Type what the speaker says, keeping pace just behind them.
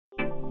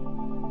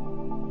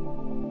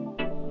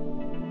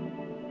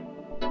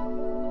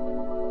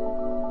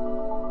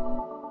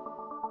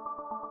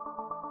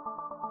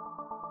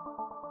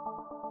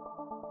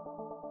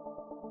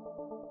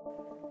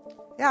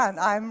Yeah,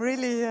 and I'm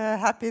really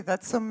happy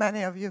that so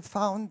many of you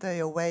found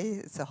your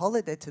way. It's a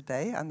holiday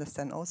today, I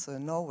understand also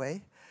in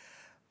Norway.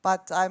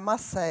 But I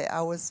must say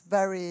I was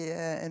very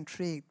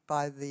intrigued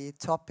by the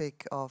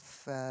topic of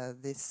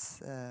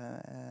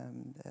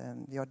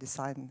your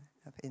design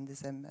of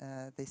INDESEM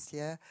this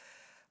year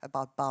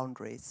about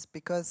boundaries.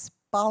 Because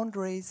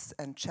boundaries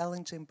and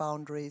challenging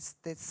boundaries,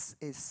 this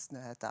is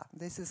Snøhetta.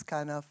 This is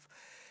kind of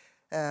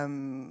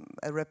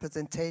a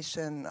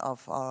representation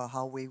of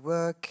how we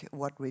work,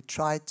 what we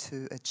try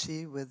to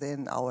achieve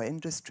within our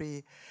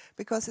industry,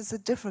 because it's a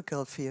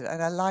difficult field.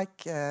 And I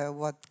like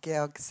what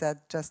Georg said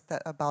just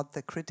about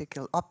the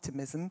critical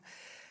optimism.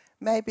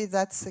 Maybe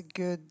that's a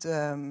good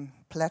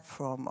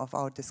platform of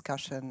our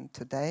discussion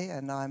today,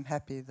 and I'm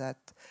happy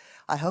that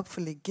I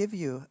hopefully give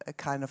you a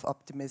kind of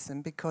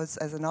optimism, because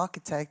as an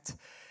architect,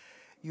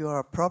 you are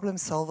a problem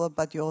solver,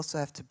 but you also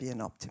have to be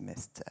an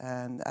optimist.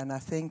 And I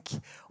think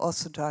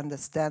also to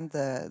understand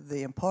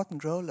the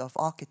important role of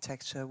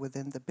architecture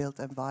within the built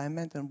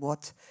environment, and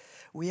what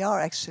we are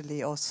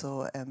actually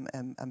also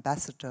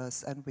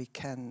ambassadors, and we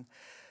can,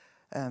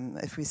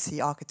 if we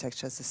see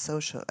architecture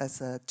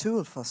as a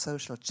tool for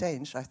social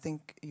change, I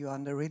think you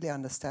really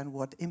understand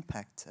what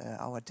impact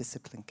our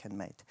discipline can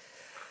make.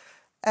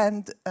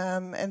 And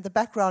in the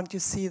background you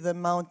see the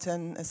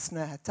mountain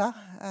Snøhetta,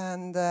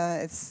 and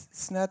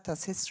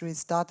Snøhetta's history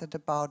started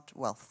about,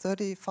 well,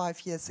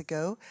 35 years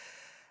ago,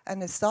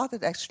 and it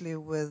started actually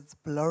with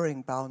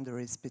blurring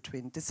boundaries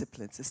between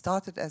disciplines. It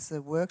started as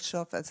a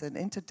workshop, as an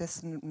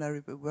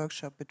interdisciplinary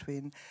workshop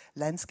between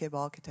landscape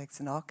architects,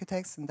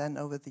 and then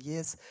over the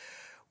years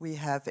we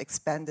have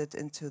expanded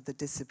into the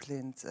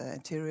disciplines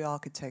interior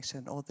architecture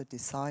and all the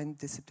design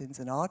disciplines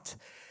and art,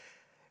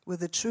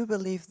 with a true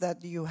belief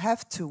that you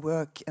have to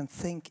work and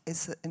think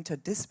is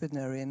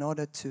interdisciplinary in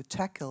order to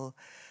tackle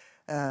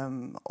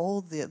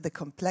all the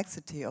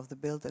complexity of the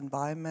built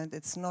environment.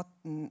 It's not,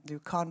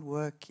 you can't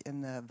work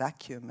in a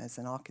vacuum as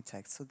an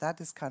architect. So that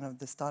is kind of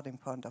the starting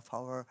point of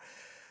our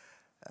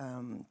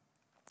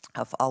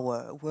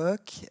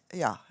work.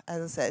 Yeah,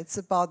 as I said, it's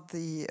about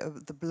the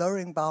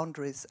blurring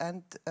boundaries,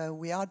 and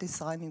we are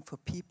designing for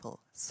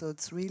people. So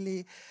it's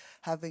really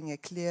having a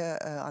clear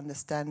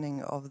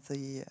understanding of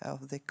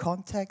the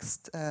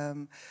context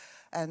and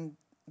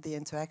the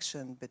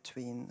interaction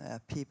between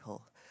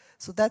people.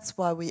 So that's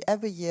why we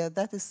every year,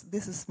 this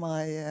is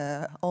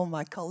my all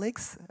my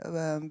colleagues,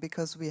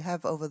 because we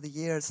have over the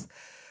years,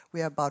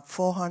 we are about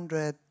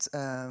 400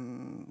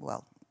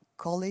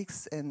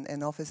 colleagues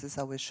in offices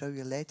I will show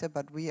you later,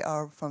 but we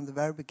are from the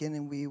very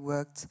beginning, we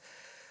worked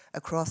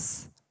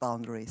across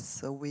boundaries.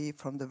 So we,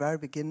 from the very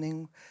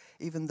beginning,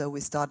 even though we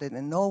started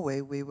in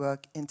Norway, we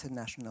work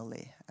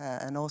internationally.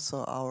 And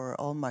also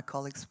all my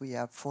colleagues, we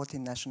have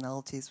 14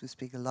 nationalities, we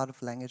speak a lot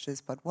of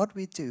languages, but what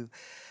we do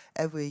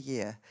every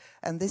year,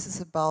 and this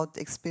is about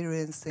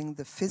experiencing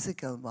the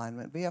physical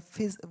environment.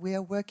 We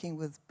are working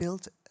with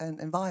built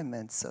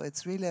environments, so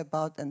it's really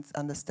about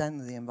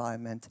understanding the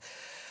environment.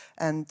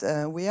 And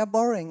we are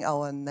borrowing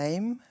our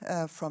name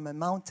from a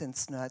mountain,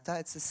 Snøhetta.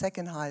 It's the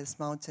second highest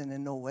mountain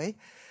in Norway,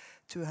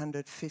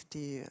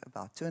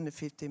 about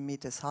 250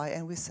 meters high,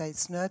 and we say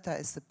Snøhetta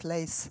is the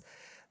place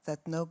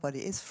that nobody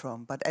is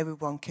from, but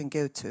everyone can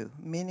go to,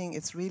 meaning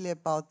it's really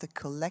about the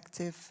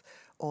collective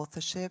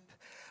authorship,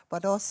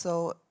 but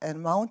also a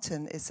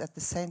mountain is at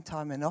the same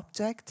time an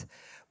object,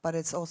 but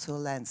it's also a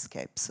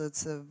landscape. So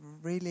it's a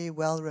really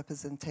well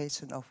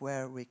representation of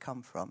where we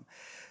come from.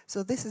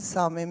 So this is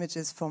some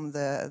images from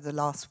the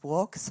last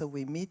walk. So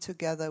we meet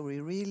together, we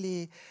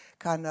really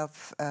kind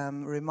of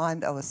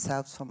remind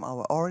ourselves from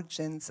our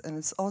origins, and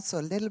it's also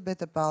a little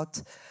bit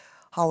about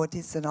how it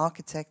is in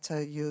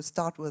architecture. You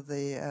start with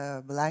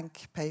the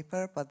blank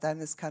paper, but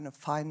then it's kind of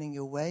finding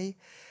your way.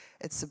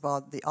 It's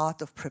about the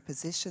art of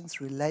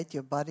prepositions, relate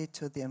your body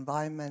to the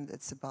environment.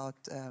 It's about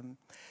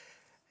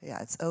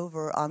it's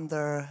over,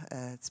 under,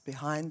 it's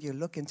behind. You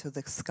look into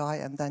the sky,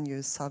 and then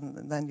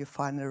you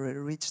finally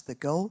reach the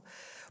goal.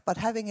 But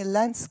having a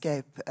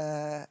landscape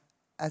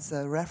as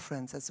a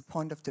reference, as a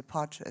point of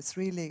departure, is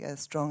really a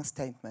strong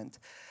statement.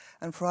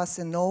 And for us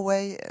in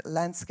Norway,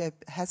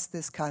 landscape has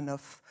this kind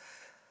of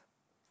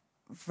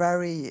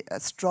very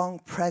strong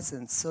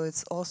presence. So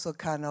it's also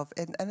kind of,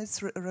 and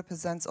it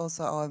represents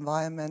also our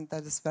environment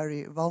that is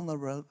very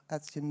vulnerable,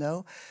 as you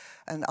know,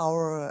 and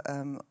our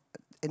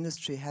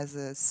industry has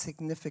a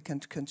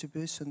significant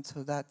contribution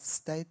to that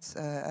state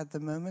at the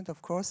moment,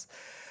 of course.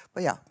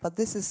 But yeah, but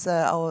this is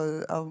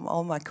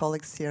all my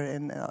colleagues here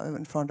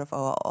in front of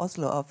our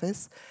Oslo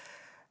office.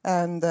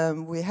 And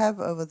we have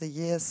over the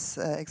years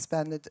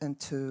expanded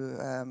into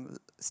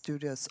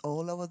studios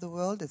all over the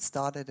world. It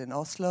started in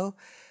Oslo,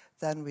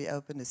 then we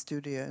opened a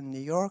studio in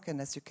New York,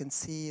 and as you can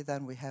see,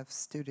 then we have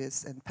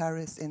studios in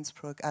Paris,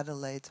 Innsbruck,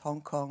 Adelaide,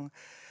 Hong Kong,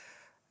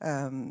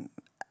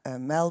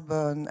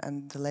 Melbourne,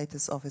 and the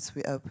latest office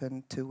we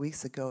opened 2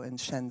 weeks ago in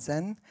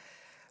Shenzhen.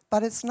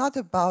 But it's not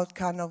about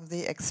kind of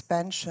the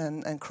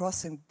expansion and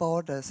crossing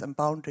borders and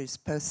boundaries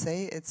per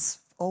se. It's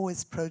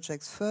always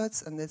projects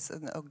first, and it's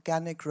an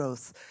organic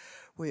growth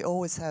we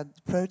always had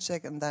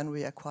project and then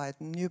we acquired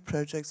new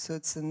projects, so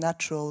it's a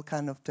natural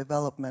kind of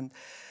development.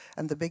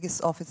 And the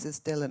biggest office is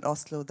still in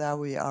Oslo. There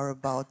we are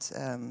about,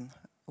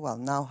 well,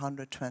 now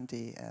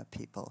 120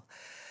 people.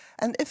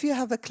 And if you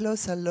have a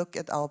closer look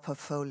at our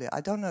portfolio,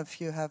 I don't know if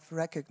you have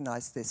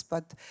recognized this,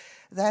 but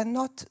they're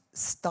not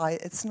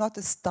it's not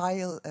a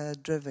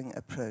style-driven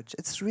approach.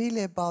 It's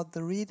really about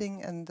the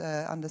reading and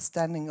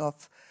understanding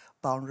of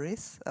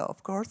boundaries,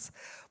 of course,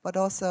 but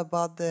also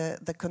about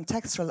the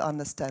contextual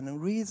understanding,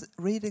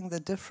 reading the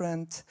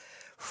different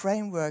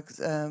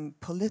frameworks,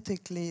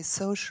 politically,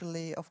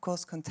 socially, of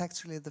course,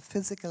 contextually, the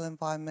physical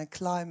environment,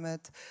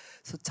 climate,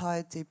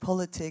 society,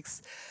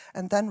 politics,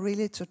 and then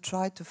really to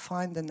try to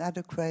find an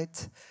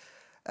adequate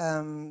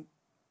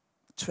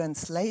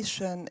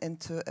translation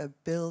into a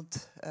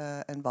built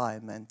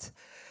environment.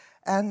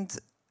 And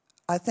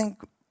I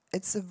think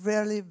it's a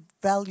really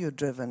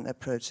value-driven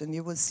approach, and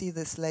you will see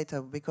this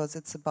later, because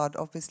it's about,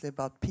 obviously,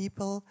 about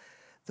people,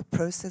 the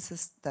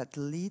processes that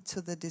lead to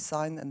the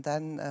design, and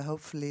then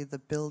hopefully the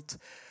built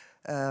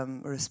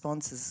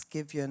responses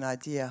give you an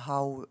idea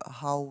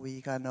how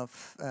we kind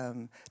of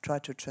try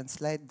to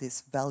translate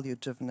this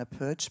value-driven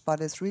approach.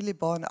 But it's really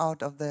born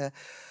out of the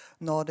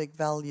Nordic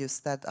values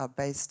that are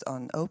based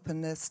on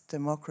openness,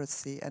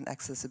 democracy, and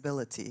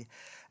accessibility.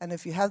 And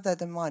if you have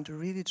that in mind, to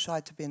really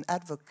try to be an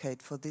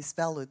advocate for this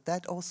value,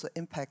 that also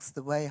impacts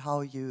the way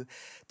how you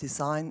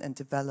design and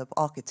develop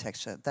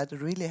architecture. That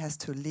really has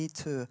to lead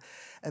to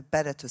a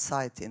better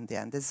society in the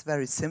end. It's a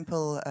very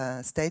simple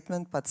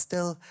statement, but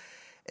still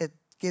it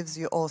gives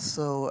you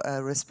also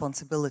a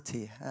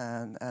responsibility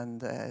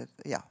and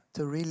yeah,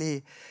 to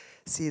really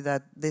see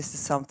that this is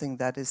something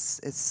that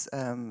is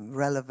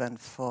relevant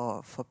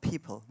for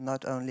people,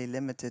 not only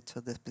limited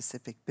to the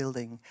specific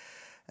building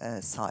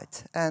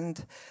site.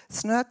 And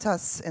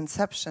Snøhetta's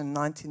inception,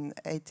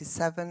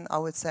 1987, I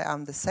would say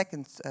I'm the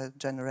second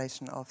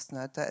generation of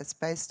Snøhetta. It's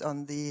based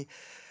on the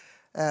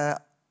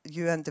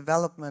UN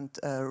Development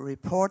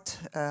Report,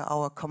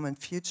 Our Common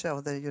Future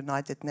of the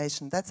United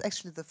Nations. That's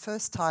actually the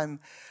first time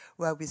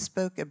where we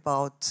spoke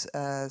about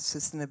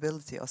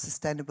sustainability or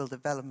sustainable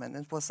development.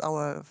 It was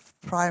our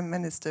Prime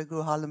Minister,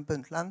 Gro Harlem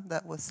Brundtland,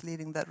 that was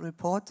leading that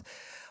report.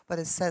 But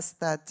it says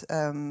that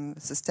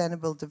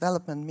sustainable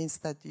development means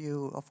that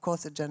you, of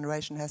course, a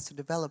generation has to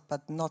develop,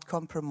 but not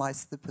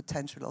compromise the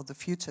potential of the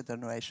future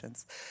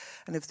generations.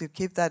 And if you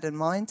keep that in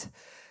mind,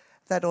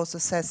 that also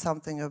says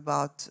something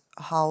about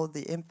how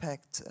the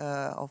impact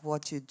of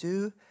what you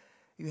do,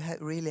 you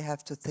really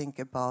have to think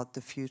about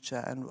the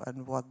future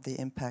and what the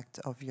impact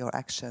of your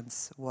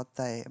actions, what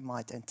they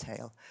might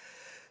entail.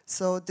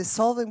 So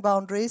dissolving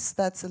boundaries,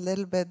 that's a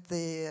little bit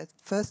the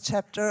first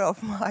chapter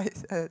of my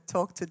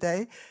talk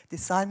today,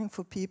 designing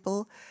for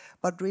people,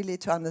 but really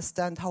to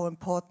understand how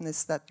important it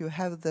is that you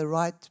have the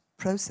right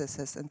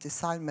processes and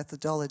design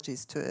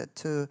methodologies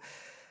to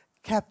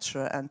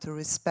capture and to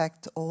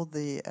respect all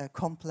the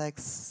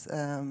complex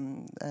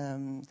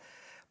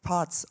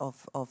parts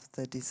of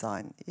the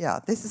design. Yeah,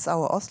 this is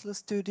our Oslo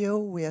studio.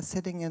 We are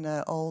sitting in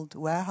an old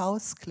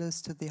warehouse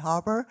close to the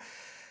harbor.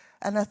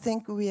 And I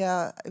think we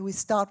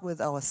start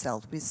with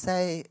ourselves. We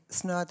say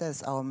Snøhetta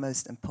is our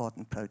most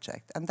important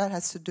project. And that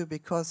has to do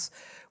because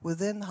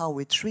within how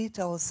we treat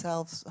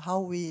ourselves,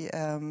 how we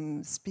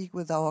speak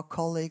with our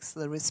colleagues,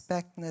 the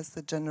respectness,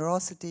 the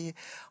generosity,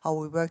 how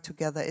we work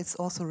together, it's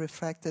also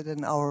reflected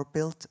in our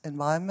built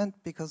environment,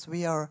 because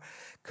we are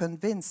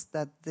convinced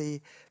that the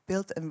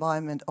built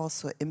environment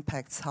also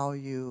impacts how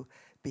you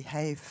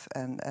behave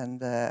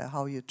and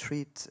how you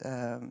treat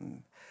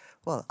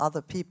well,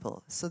 other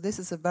people. So this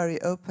is a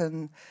very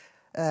open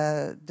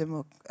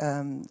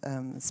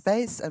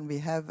space, and we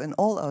have in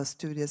all our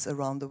studios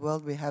around the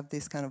world, we have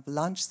this kind of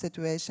lunch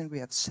situation. We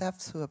have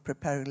chefs who are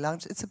preparing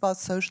lunch. It's about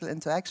social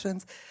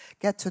interactions,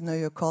 get to know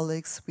your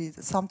colleagues. We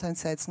sometimes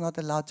say it's not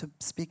allowed to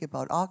speak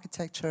about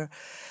architecture.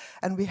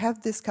 And we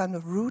have this kind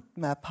of route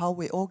map, how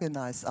we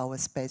organize our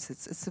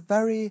spaces. It's a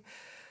very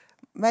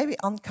maybe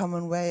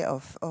uncommon way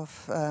of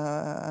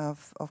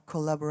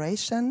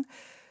collaboration.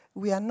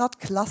 We are not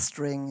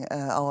clustering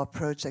our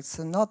projects,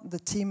 so not the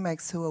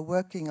teammates who are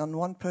working on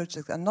one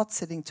project are not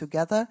sitting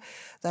together.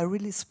 They're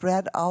really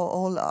spread out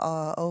all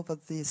over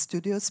the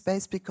studio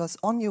space, because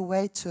on your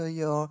way to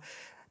your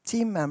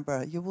team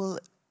member, you will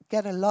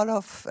get a lot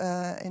of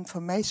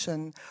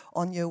information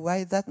on your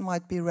way that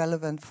might be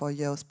relevant for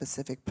your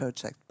specific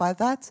project. By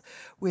that,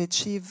 we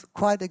achieve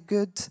quite a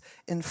good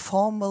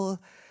informal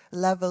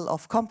level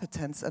of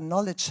competence and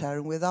knowledge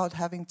sharing without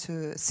having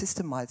to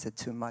systemize it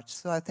too much.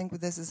 So I think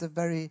this is a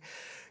very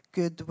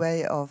good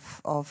way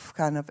of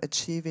kind of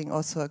achieving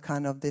also a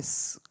kind of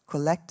this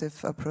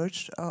collective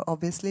approach,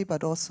 obviously,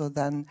 but also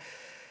then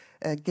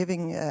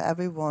giving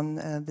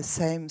everyone the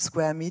same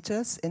square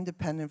meters,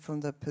 independent from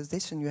the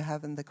position you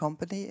have in the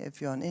company. If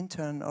you're an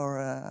intern or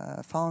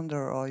a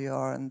founder or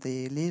you're in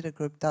the leader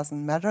group,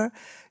 doesn't matter.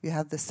 You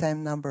have the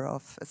same number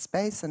of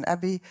space, and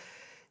every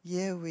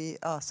year we,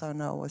 so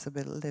now it was a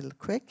little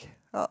quick.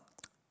 Oh,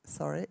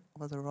 sorry,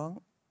 was it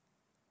wrong?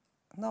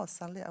 No,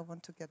 suddenly I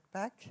want to get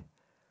back.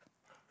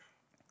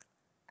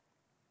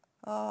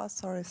 Oh,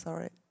 sorry.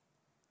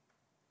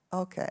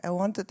 Okay, I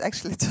wanted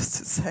actually just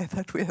to say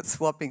that we are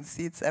swapping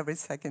seats every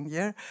second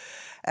year.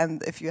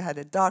 And if you had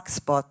a dark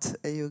spot,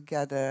 you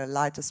get a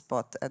lighter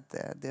spot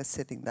they're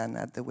sitting then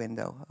at the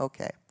window.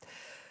 Okay.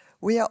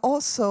 We are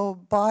also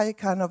by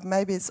kind of,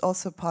 maybe it's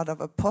also part of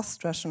a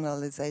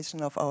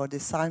post-rationalization of our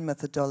design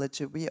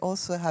methodology, we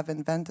also have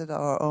invented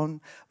our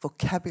own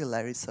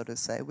vocabulary, so to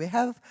say. We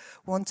have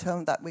one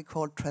term that we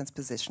call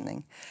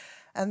transpositioning.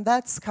 And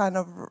that's kind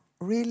of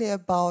really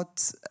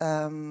about,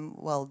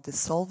 well,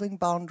 dissolving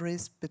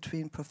boundaries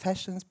between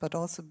professions, but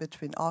also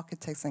between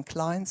architects and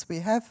clients. We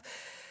have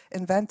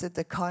invented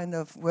a kind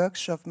of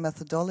workshop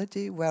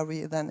methodology where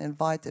we then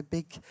invite a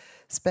big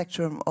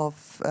spectrum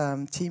of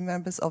team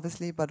members,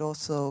 obviously, but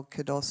also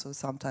could also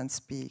sometimes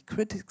be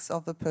critics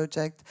of the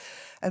project.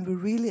 And we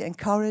really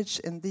encourage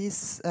in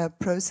these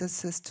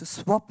processes to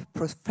swap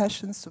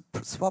professions, to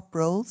swap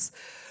roles,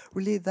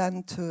 really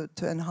then to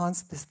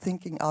enhance this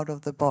thinking out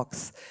of the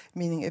box.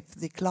 Meaning if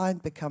the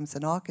client becomes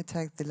an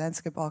architect, the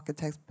landscape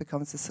architect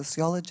becomes a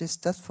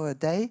sociologist just for a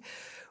day,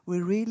 we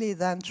really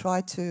then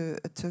try to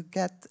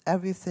get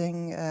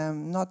everything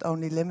not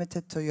only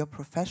limited to your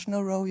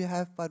professional role you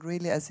have, but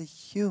really as a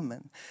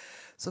human.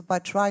 So by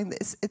trying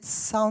this, it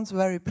sounds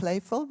very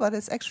playful, but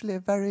it's actually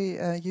a very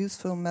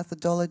useful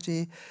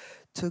methodology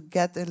to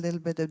get a little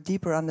bit of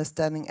deeper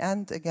understanding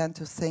and again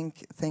to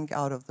think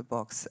out of the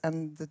box.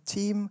 And the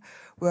team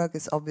work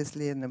is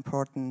obviously an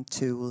important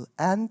tool,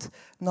 and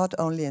not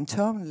only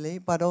internally,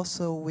 but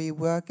also we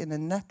work in a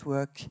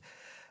network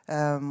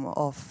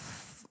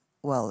of,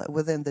 well,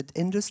 within the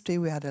industry.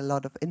 We had a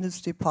lot of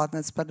industry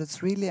partners, but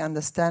it's really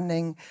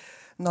understanding,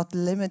 not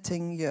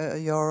limiting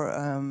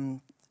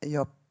your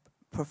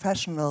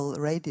professional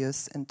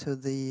radius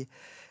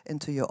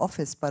into your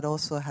office, but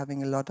also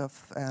having a lot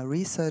of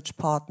research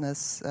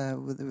partners.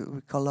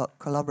 We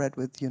collaborate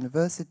with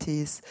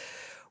universities.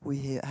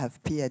 We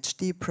have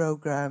PhD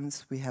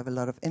programs. We have a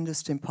lot of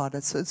industry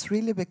partners. So it's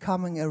really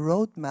becoming a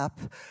roadmap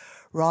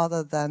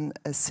rather than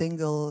a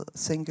singular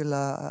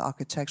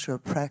architectural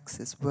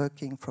praxis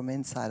working from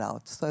inside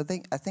out. So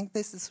I think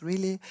this is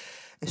really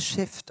a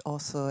shift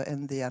also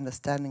in the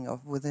understanding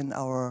of within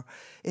our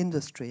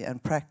industry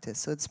and practice.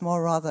 So it's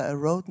more rather a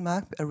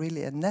roadmap,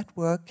 really a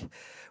network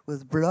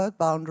with blurred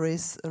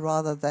boundaries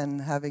rather than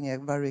having a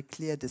very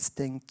clear,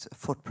 distinct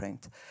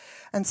footprint.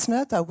 And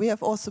Snøhetta, we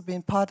have also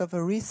been part of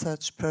a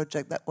research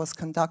project that was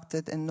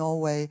conducted in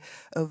Norway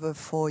over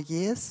 4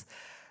 years.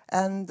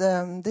 And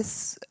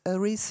this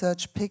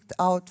research picked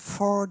out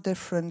 4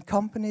 different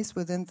companies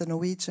within the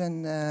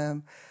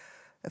Norwegian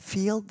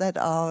field that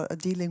are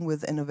dealing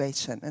with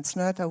innovation. And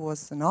Snøhetta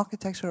was an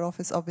architecture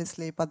office,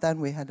 obviously, but then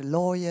we had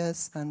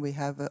lawyers, then we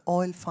have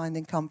oil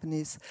finding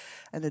companies,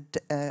 and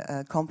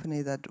a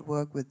company that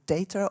work with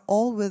data,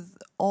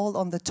 all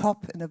on the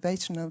top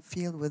innovation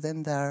field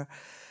within their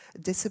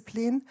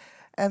discipline.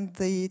 And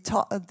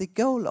the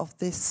goal of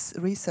this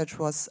research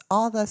was,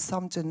 are there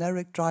some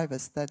generic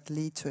drivers that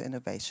lead to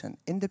innovation,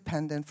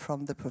 independent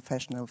from the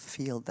professional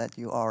field that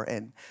you are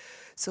in?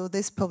 So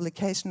this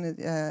publication,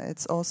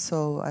 it's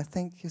also, I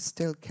think you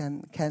still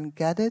can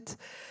get it.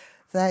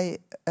 The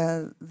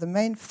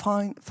main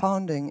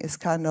founding is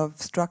kind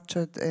of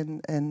structured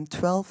in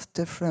 12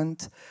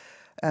 different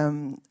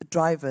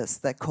drivers,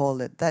 they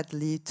call it, that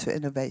lead to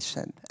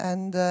innovation.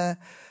 And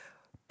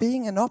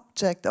being an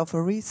object of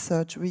a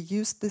research, we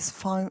used this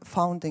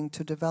founding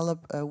to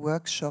develop a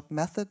workshop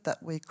method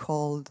that we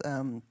called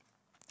well,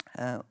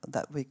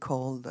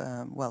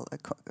 a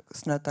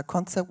Snøhetta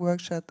concept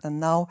workshop. And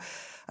now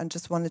I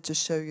just wanted to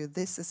show you,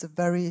 this is a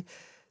very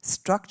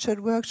structured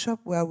workshop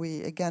where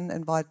we again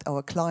invite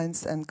our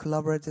clients and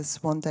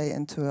collaborators one day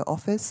into an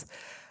office,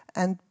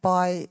 and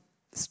by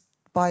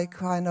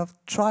kind of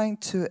trying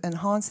to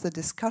enhance the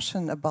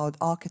discussion about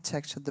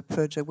architecture, the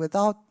project,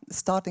 without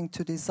starting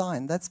to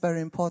design. That's very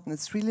important.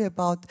 It's really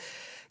about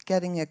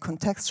getting a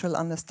contextual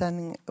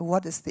understanding,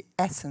 what is the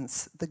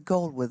essence, the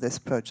goal with this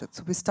project.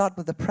 So we start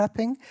with the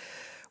prepping.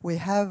 We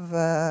have,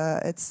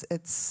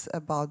 it's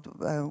about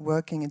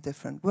working in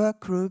different work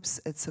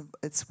groups.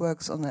 It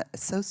works on an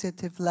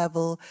associative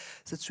level.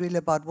 So it's really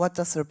about what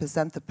does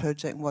represent the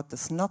project and what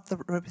does not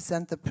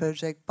represent the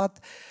project. But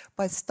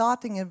by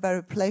starting in a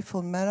very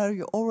playful manner,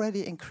 you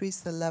already increase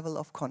the level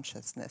of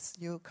consciousness.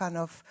 You kind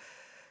of,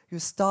 you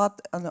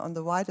start on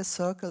the wider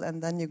circle,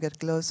 and then you get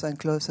closer and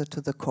closer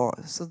to the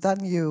core. So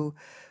then you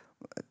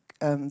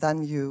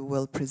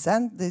will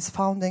present these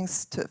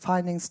findings to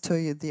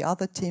the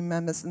other team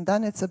members, and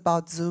then it's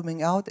about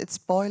zooming out. It's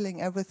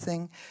boiling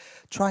everything,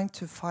 trying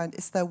to find,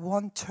 is there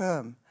one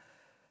term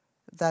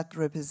that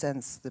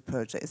represents the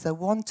project? Is there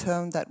one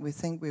term that we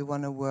think we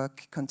want to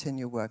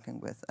continue working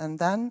with? And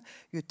then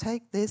you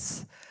take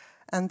this,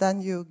 and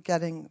then you're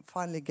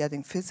finally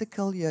getting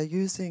physical. You're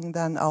using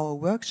then our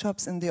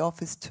workshops in the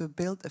office to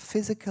build a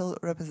physical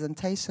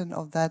representation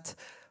of that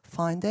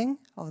finding,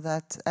 of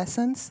that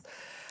essence,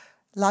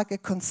 like a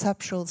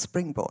conceptual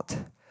springboard.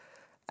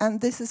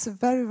 And this is a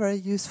very, very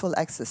useful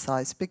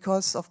exercise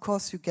because, of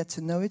course, you get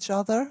to know each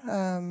other,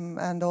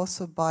 and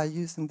also by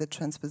using the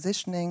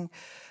transpositioning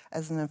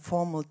as an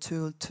informal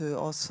tool to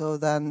also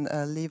then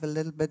leave a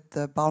little bit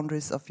the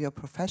boundaries of your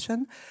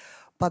profession.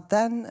 But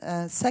then,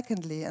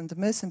 secondly, and the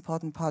most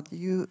important part,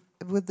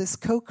 with this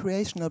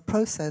co-creational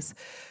process,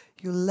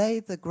 you lay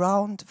the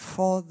ground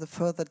for the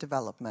further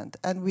development.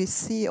 And we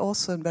see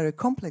also in very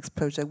complex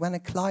projects, when a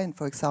client,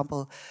 for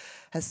example,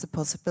 has the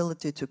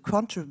possibility to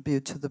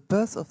contribute to the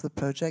birth of the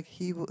project,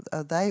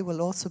 they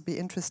will also be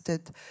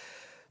interested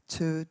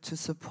to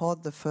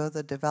support the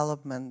further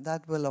development.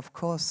 That will, of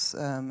course,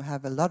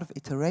 have a lot of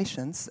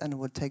iterations and it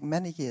will take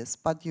many years,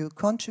 but you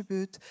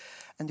contribute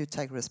and you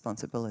take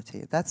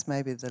responsibility. That's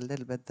maybe the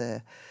little bit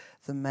the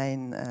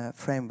main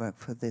framework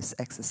for this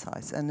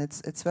exercise, and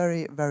it's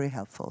very, very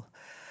helpful.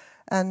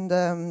 And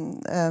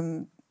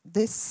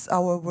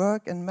our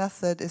work and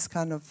method is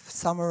kind of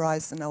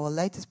summarized in our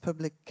latest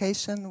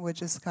publication,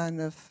 which is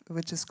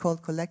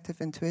called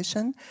Collective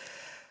Intuition,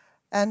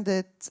 and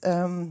it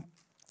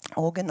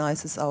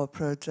organizes our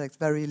project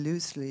very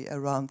loosely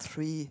around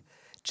 3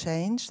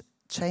 chains,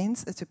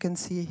 as you can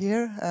see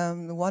here.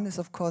 One is,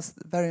 of course,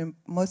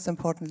 most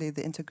importantly,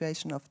 the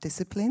integration of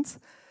disciplines.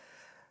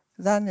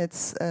 Then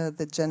it's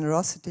the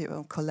generosity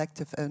of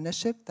collective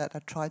ownership that I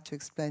tried to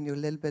explain you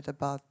a little bit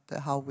about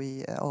how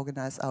we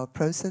organize our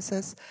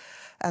processes.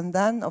 And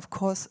then, of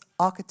course,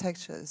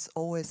 architecture is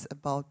always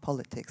about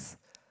politics.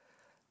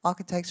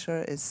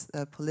 Architecture is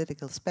a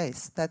political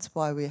space. That's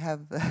why we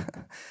have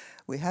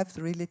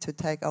really to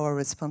take our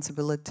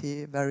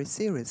responsibility very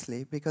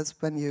seriously, because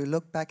when you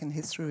look back in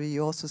history,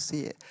 you also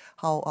see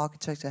how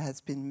architecture has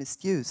been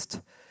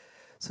misused.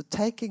 So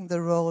taking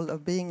the role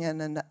of being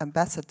an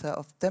ambassador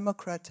of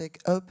democratic,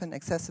 open,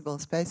 accessible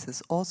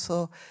spaces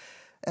also,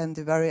 in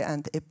the very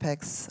end,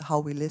 impacts how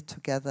we live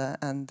together,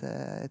 and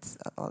it's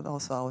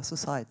also our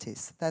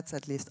societies. That's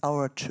at least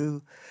our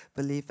true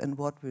belief and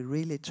what we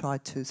really try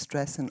to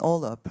stress in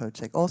all our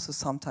projects. Also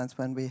sometimes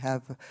when we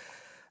have,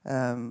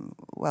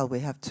 we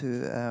have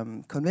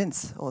to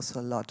convince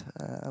also a lot,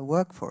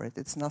 work for it.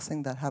 It's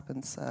nothing that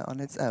happens on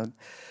its own.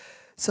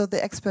 So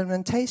the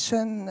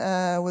experimentation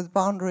with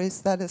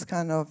boundaries, that is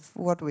kind of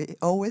what we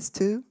always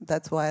do.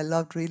 That's why I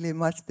loved really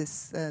much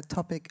this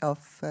topic of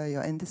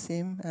your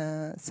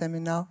INDESEM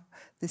seminar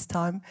this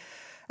time.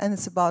 And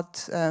it's about,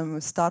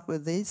 start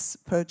with this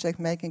project,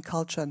 making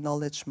culture and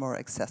knowledge more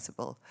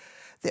accessible.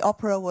 The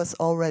opera was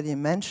already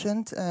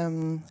mentioned.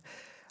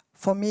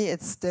 For me,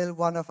 it's still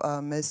one of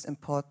our most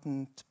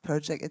important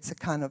projects. It's a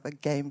kind of a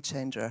game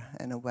changer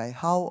in a way.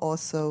 How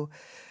also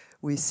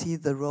we see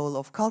the role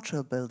of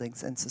cultural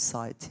buildings in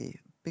society.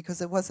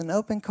 Because it was an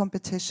open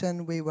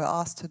competition, we were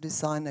asked to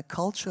design a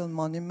cultural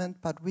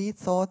monument, but we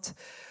thought,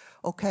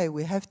 okay,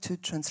 we have to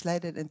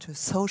translate it into a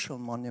social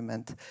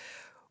monument.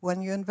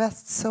 When you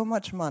invest so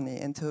much money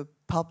into a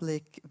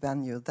public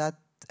venue that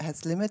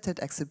has limited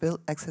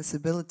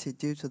accessibility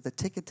due to the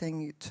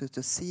ticketing,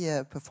 to see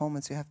a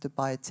performance you have to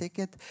buy a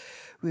ticket,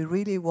 we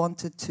really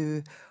wanted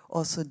to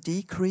also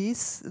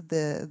decrease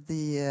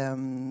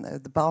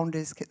the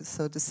boundaries,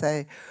 so to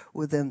say,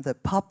 within the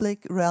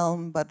public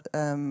realm, but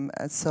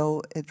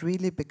so it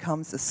really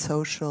becomes a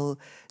social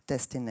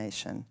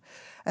destination.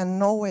 And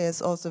Norway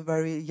is also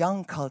very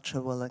young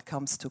culture when it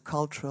comes to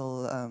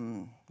cultural,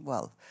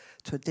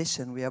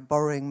 tradition. We are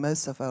borrowing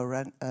most of our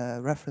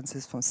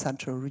references from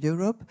Central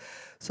Europe.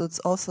 So it's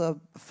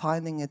also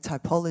finding a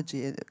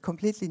typology, a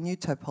completely new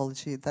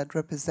typology that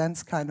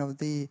represents kind of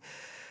the,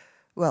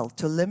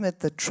 to limit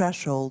the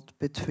threshold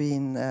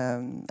between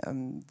the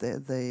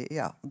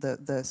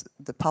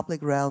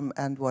public realm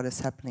and what is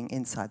happening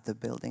inside the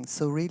building.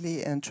 So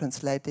really in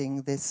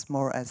translating this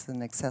more as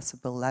an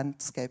accessible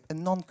landscape, a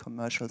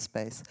non-commercial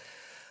space.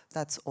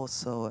 That's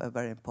also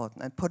very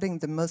important. And putting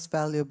the most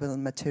valuable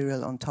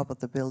material on top of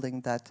the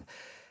building that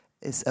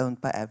is owned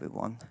by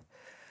everyone.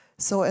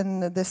 So in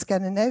the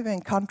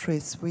Scandinavian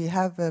countries, we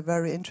have a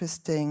very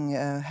interesting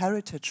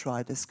heritage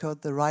right. It's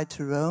called the right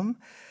to roam.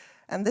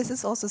 And this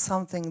is also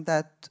something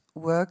that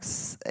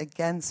works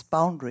against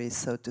boundaries,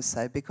 so to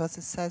say, because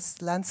it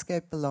says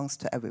landscape belongs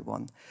to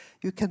everyone.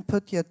 You can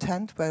put your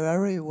tent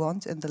wherever you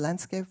want in the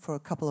landscape for a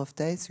couple of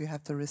days. You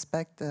have to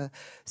respect a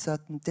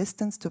certain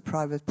distance to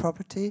private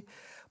property.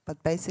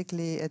 But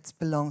basically it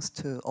belongs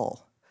to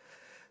all.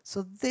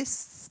 So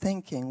this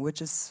thinking,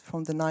 which is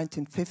from the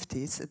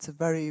 1950s, it's a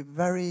very,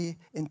 very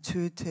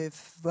intuitive,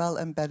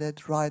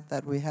 well-embedded right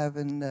that we have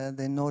in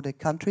the Nordic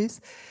countries.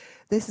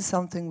 This is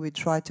something we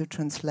try to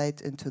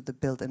translate into the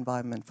built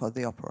environment for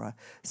the opera.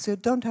 So you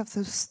don't have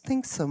to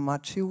think so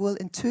much. You will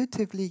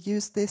intuitively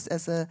use this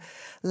as a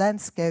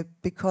landscape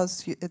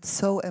because it's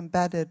so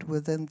embedded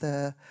within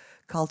the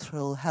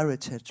cultural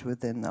heritage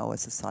within our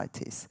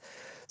societies.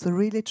 So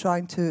really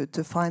trying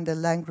to find a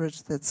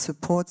language that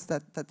supports,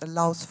 that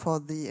allows for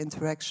the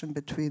interaction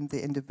between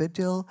the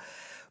individual,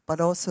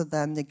 but also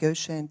then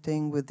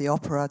negotiating with the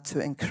opera to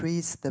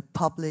increase the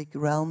public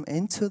realm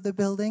into the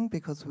building,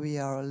 because we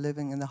are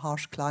living in a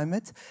harsh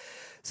climate.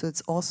 So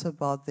it's also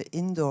about the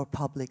indoor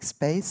public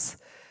space,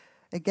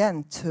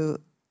 again, to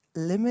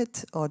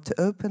limit or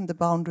to open the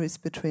boundaries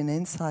between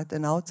inside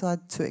and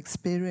outside, to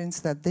experience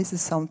that this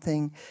is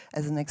something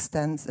as an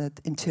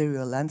extended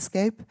interior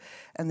landscape,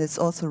 and it's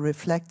also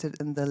reflected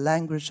in the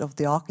language of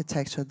the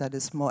architecture that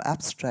is more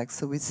abstract.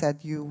 So we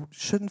said you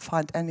shouldn't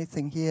find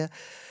anything here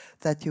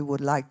that you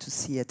would like to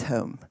see at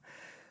home.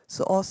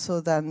 So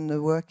also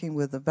then working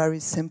with a very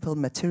simple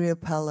material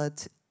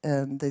palette,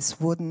 this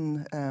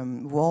wooden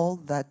wall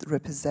that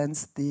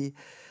represents the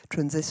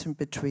transition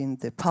between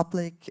the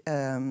public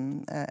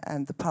and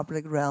the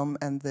public realm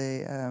and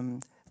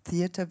the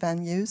theater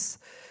venues.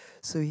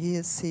 So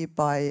here see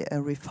by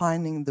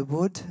refining the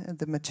wood,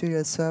 the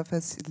material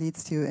surface, it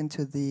leads you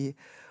into the,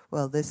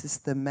 well, this is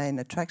the main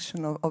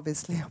attraction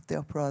obviously of the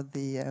opera,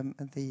 the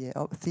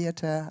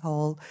theater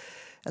hall.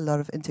 A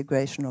lot of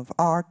integration of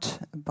art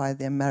by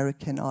the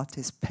American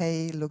artist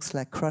Pei. Looks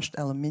like crushed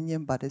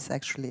aluminium, but it's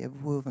actually a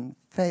woven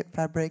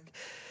fabric.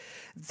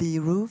 The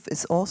roof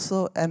is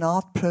also an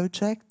art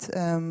project,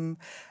 and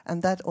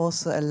that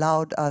also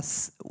allowed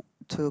us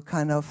to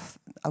kind of,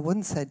 I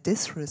wouldn't say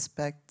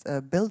disrespect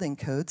building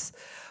codes,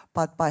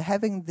 but by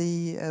having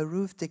the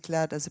roof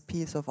declared as a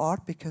piece of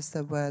art, because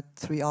there were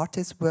 3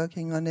 artists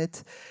working on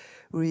it,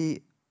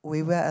 we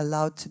were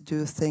allowed to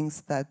do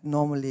things that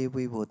normally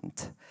we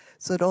wouldn't.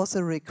 So it also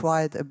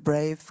required a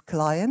brave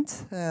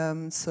client,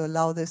 so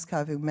allow this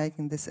kind of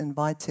making this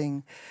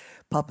inviting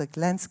public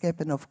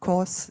landscape. And of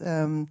course,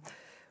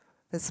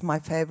 it's my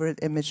favorite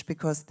image,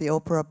 because the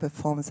opera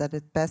performs at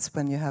its best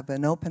when you have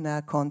an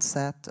open-air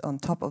concert on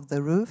top of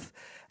the roof,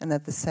 and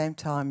at the same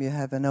time you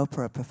have an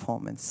opera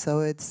performance. So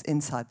it's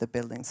inside the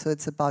building. So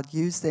it's about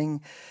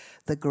using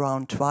the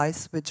ground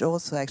twice, which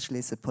also actually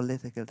is a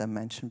political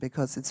dimension,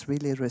 because it's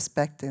really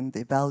respecting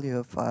the value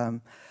of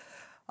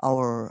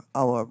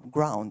our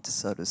ground,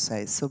 so to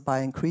say. So by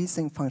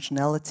increasing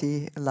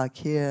functionality, like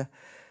here,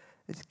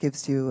 it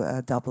gives you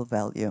a double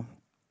value.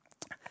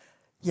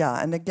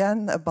 Yeah, and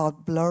again,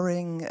 about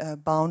blurring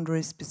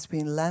boundaries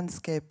between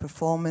landscape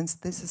performance.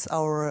 This is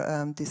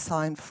our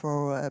design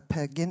for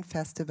Per Gynt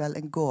Festival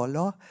in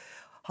Gålå,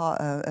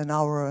 an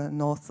hour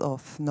north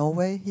of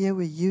Norway. Here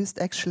we used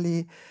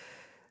actually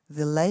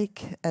the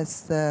lake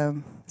as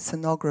the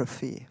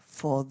scenography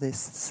for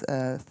this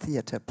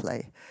theater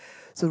play.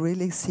 So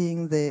really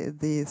seeing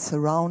the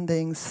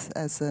surroundings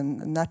as a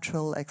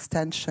natural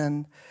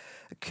extension,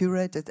 a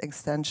curated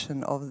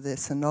extension of the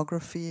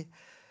scenography.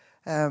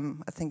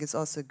 I think it's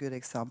also a good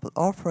example.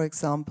 Or, for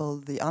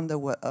example, the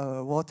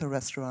underwater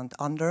restaurant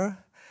Under,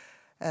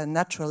 a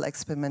natural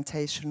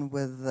experimentation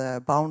with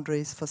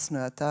boundaries for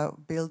Snøhetta,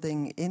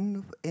 building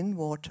in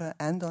water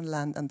and on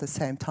land at the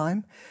same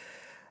time.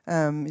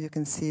 You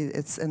can see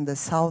it's in the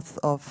south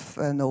of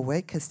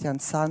Norway,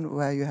 Kristiansand,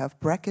 where you have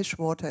brackish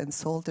water and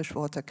saltish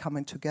water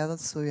coming together.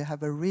 So you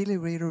have a really,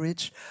 really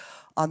rich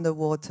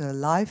underwater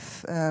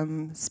life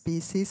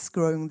species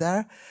growing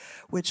there,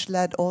 which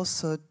led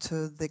also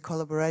to the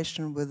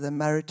collaboration with the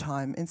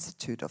Maritime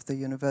Institute of the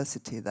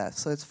university there.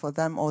 So it's for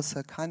them also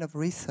a kind of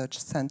research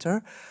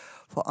center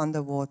for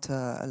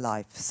underwater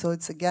life. So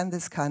it's again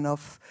this kind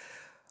of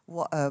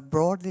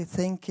broadly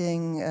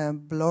thinking,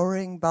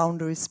 blurring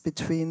boundaries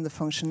between the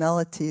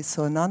functionalities.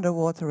 So an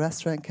underwater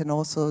restaurant can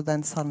also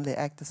then suddenly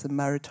act as a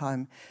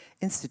maritime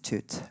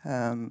institute,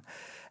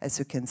 as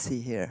you can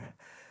see here.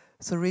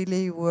 So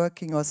really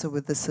working also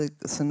with the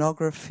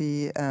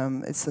scenography.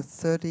 It's a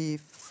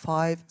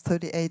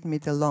 38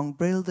 meter long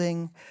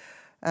building,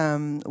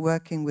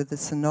 working with the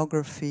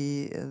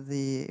scenography,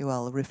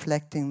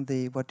 reflecting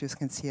what you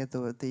can see at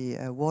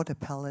the water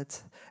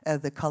palette,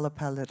 the color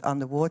palette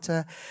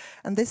underwater.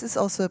 And this is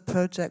also a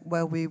project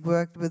where we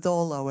worked with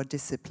all our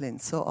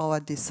disciplines. So our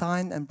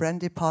design and brand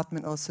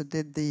department also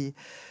did the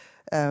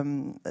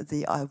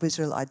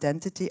visual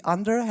identity.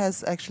 Under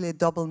has actually a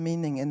double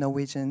meaning in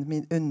Norwegian. It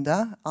means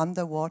under,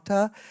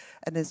 underwater,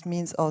 and it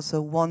means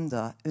also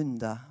wonder,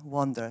 under,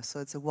 wonder. So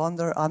it's a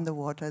wonder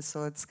underwater,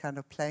 so it's kind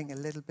of playing a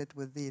little bit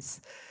with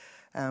these.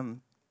 Let's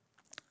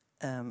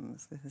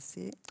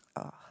see.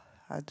 Oh,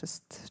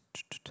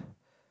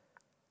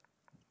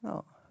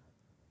 no.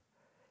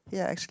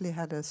 Here I actually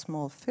had a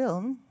small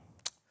film.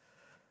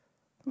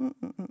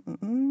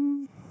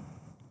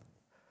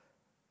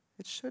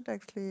 It should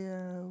actually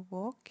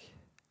walk.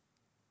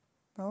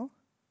 No?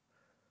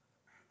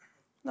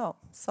 No,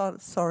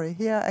 sorry.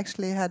 Here I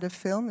actually had a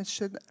film. It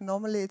should,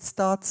 normally it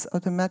starts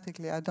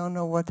automatically. I don't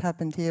know what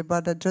happened here,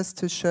 but just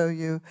to show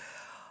you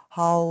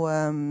how,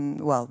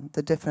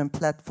 the different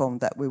platform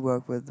that we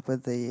work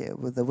with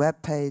the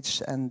web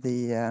page and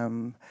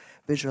the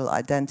visual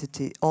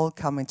identity, all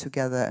coming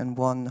together in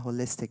one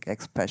holistic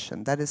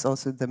expression. That is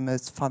also the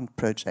most fun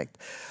project.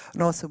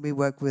 And also we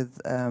work with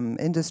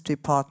industry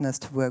partners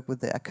to work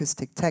with the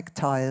acoustic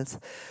tactiles.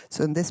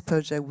 So in this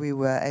project we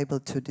were able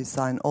to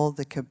design all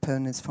the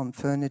components from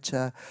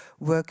furniture,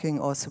 working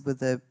also with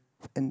the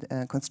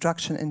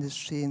construction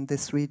industry in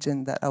this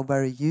region that are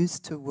very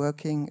used to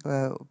working,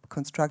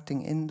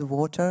 constructing in the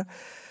water.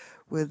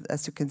 With,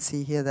 as you can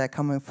see here, they're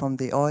coming from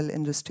the oil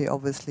industry,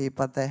 obviously,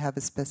 but they have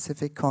a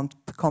specific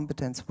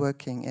competence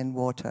working in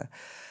water.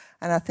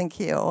 And I think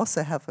here I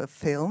also have a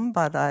film,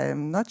 but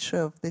I'm not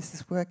sure if this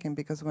is working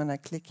because when I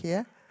click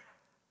here,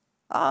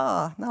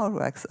 now it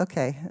works.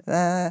 Okay.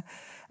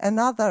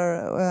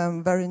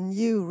 Another very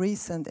new,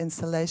 recent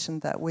installation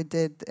that we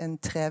did in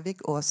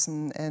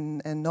Trevikåsen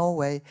in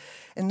Norway.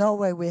 In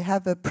Norway, we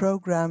have a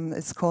program.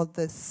 It's called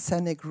the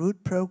Scenic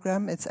Route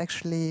Program. It's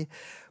actually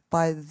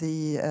by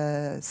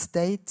the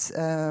state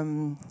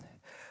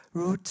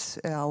route,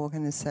 how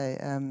can I say,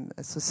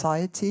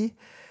 society,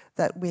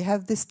 that we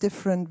have these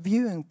different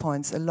viewing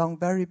points along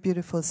very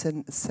beautiful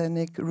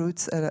scenic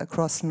routes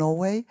across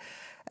Norway.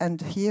 And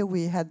here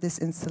we had this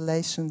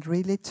installation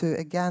really to,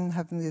 again,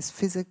 having this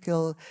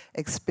physical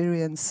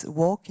experience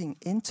walking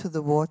into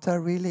the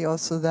water, really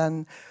also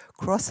then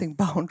crossing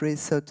boundaries,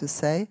 so to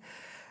say,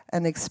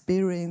 and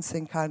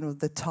experiencing kind of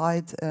the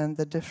tide and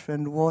the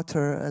different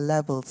water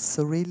levels.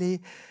 So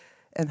really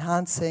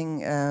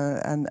enhancing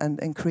and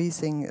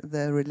increasing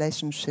the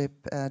relationship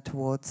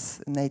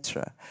towards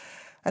nature.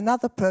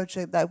 Another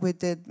project that we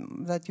did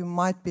that you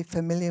might be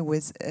familiar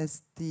with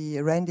is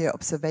the Reindeer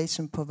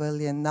Observation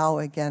Pavilion, now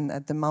again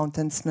at the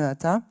mountain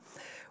Snøhetta,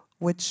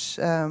 which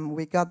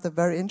we got the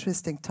very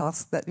interesting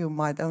task that you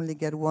might only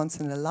get once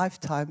in a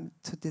lifetime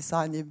to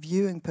design a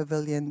viewing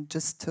pavilion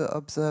just to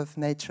observe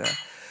nature.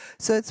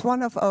 So it's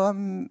one of our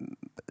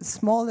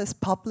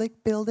smallest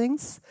public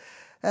buildings,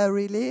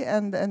 really,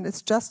 and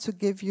it's just to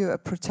give you a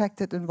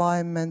protected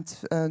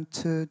environment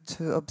to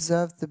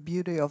observe the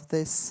beauty of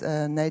this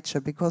nature,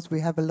 because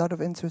we have a lot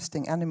of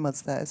interesting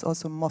animals there. It's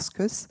also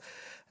mosquitoes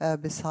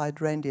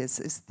beside reindeers.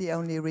 It's the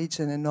only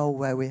region in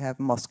Norway where we have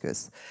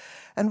mosquitoes.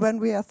 And when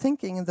we are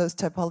thinking in those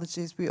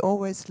typologies, we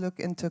always look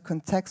into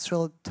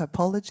contextual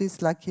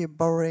typologies, like here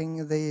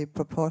borrowing the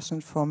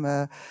proportion from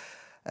a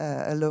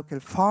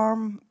local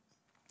farm,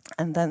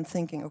 and then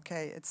thinking,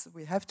 okay,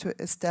 we have to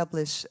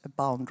establish a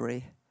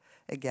boundary.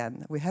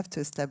 Again, we have to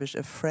establish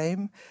a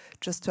frame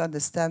just to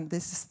understand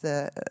this is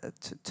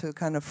to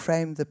kind of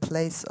frame the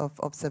place of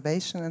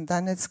observation, and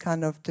then it's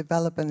kind of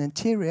develop an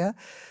interior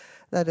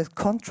that is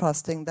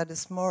contrasting, that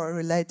is more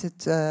related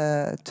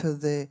to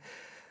the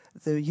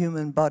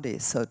human body,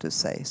 so to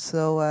say.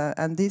 So,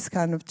 and these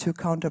kind of two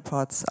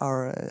counterparts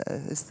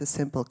is the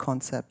simple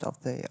concept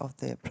of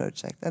the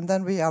project. And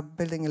then we are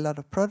building a lot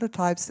of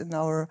prototypes in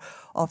our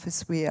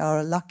office. We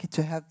are lucky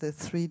to have the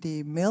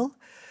 3D mill,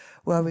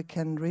 where we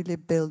can really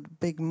build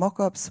big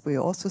mock-ups. We're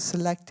also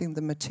selecting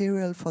the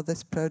material for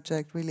this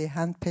project, really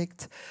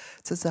handpicked.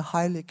 So it's a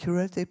highly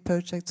curated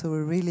project, so we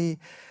really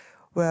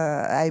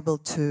were able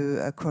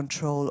to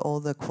control all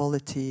the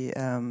quality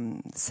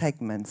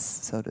segments,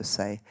 so to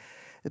say.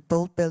 The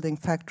bolt building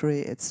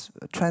factory, it's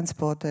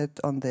transported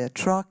on the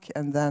truck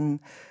and then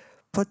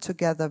put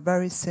together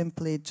very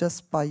simply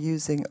just by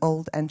using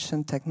old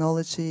ancient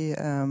technology,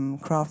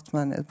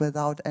 craftsman,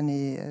 without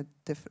any,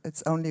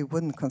 it's only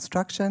wooden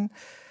construction.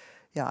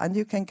 Yeah, and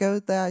you can go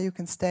there, you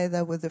can stay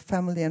there with the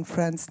family and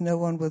friends, no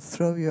one will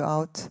throw you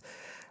out.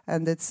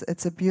 And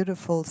it's a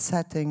beautiful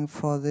setting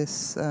for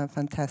this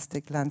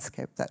fantastic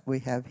landscape that we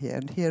have here.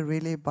 And here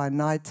really by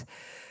night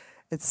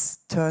it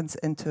turns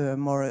into a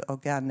more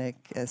organic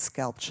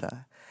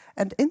sculpture.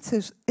 And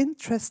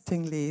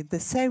interestingly, the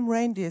same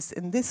reindeers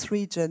in this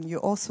region, you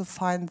also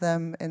find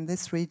them in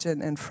this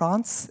region in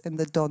France, in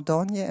the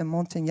Dordogne and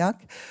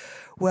Montignac,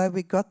 where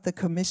we got the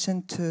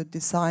commission to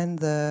design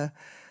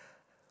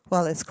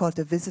well, it's called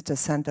a visitor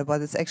center,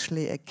 but it's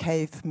actually a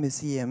cave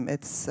museum.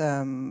 It's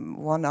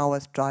 1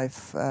 hour's drive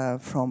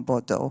from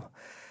Bordeaux.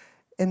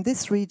 In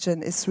this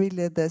region is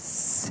really the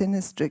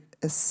sinister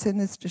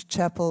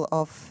chapel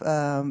of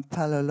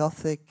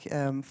Paleolithic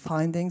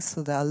findings.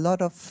 So there are a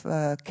lot of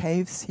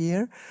caves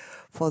here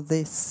for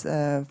this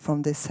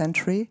from this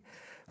century,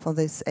 for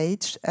this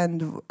age.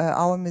 And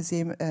our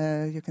museum,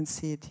 you can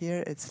see it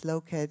here. It's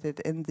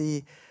located in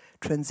the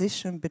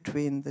transition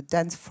between the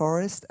dense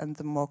forest and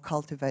the more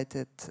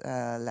cultivated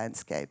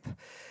landscape.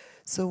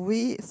 So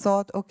we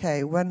thought,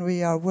 okay, when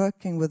we are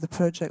working with a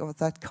project of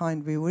that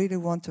kind, we really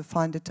want to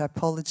find a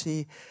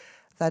typology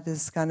that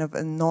is kind of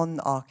a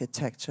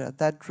non-architecture,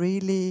 that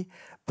really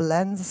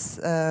blends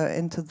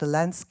into the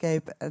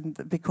landscape,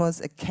 and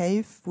because a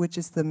cave, which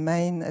is the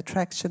main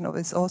attraction of,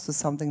 is also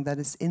something that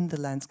is in the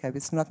landscape.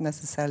 It's not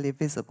necessarily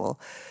visible.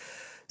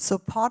 So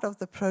part of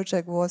the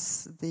project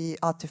was the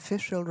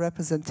artificial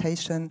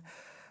representation,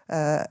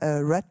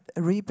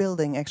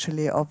 rebuilding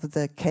actually of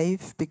the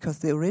cave, because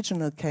the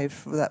original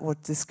cave that was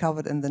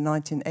discovered in the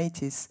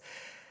 1980s,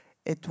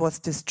 it was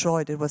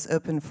destroyed. It was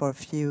open for a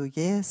few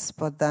years,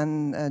 but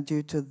then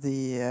due to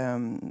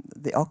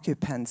the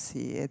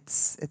occupancy,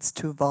 it's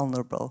too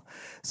vulnerable.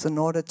 So in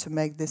order to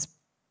make this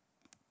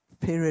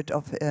period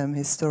of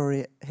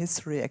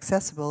history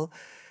accessible,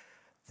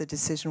 the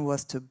decision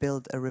was to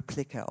build a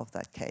replica of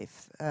that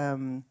cave.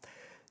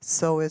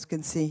 So as you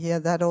can see here,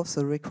 that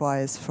also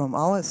requires from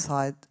our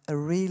side a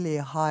really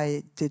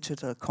high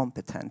digital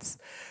competence.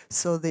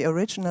 So the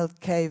original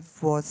cave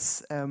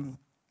was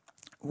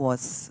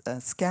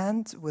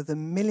scanned with a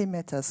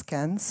millimeter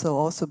scan. So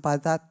also by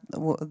that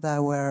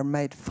there were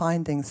made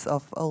findings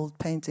of old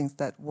paintings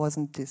that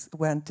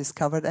weren't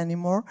discovered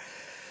anymore.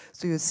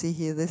 So you see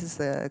here, this is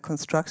a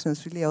construction.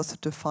 It's really also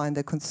to find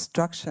a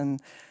construction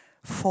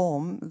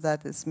form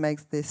that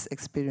makes this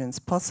experience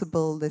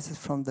possible. This is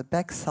from the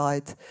back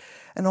side.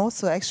 And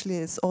also, actually,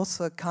 it's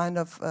also a kind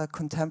of a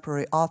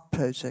contemporary art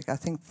project. I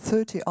think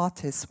 30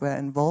 artists were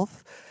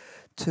involved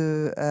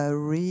to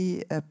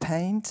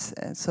repaint,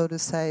 so to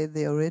say,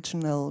 the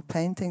original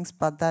paintings,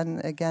 but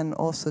then again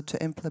also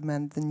to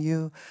implement the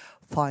new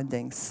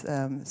findings.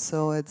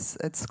 So it's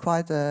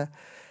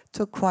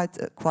took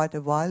quite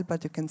a while,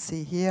 but you can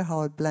see here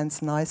how it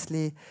blends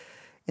nicely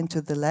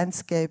into the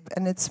landscape,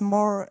 and it's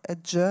more a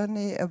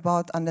journey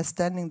about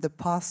understanding the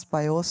past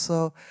by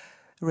also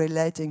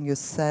relating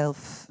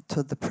yourself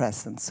to the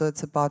present. So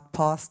it's about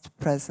past,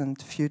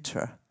 present,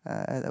 future,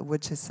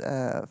 which is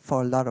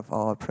for a lot of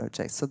our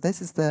projects. So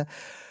this is the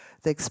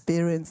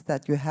experience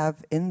that you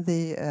have in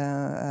the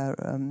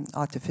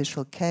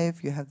artificial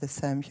cave. You have the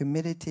same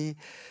humidity.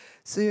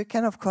 So you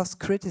can, of course,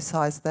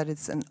 criticize that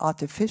it's an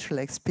artificial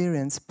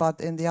experience,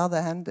 but on the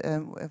other hand,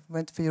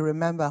 if you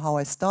remember how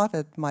I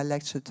started my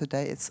lecture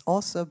today, it's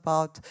also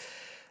about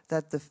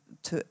that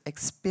to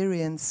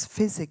experience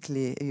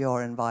physically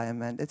your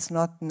environment. It's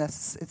not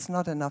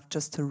enough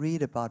just to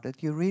read about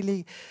it. You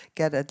really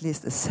get at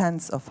least a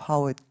sense of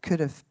how it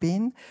could have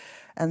been.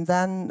 And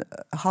then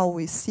how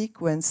we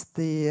sequence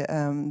the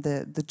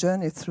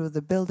journey through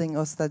the building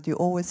was that you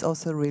always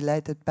also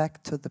relate it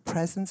back to the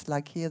presence,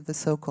 like here the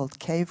so-called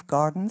cave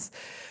gardens.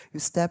 You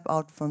step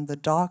out from the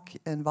dark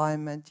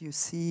environment,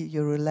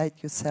 you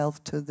relate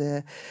yourself to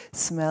the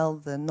smell,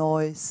 the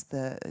noise,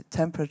 the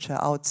temperature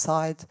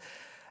outside.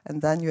 And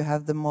then you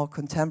have the more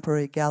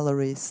contemporary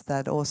galleries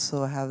that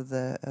also have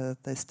the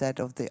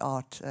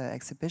state-of-the-art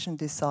exhibition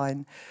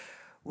design,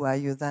 where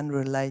you then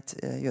relate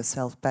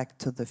yourself back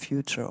to the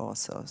future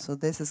also. So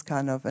this is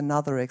kind of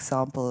another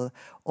example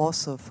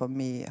also for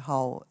me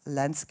how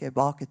landscape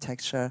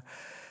architecture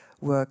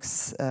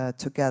works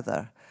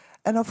together.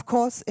 And of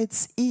course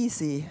it's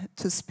easy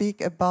to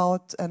speak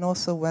about, and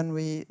also when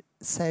we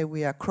say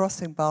we are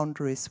crossing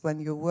boundaries, when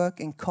you work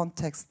in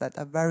contexts that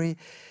are very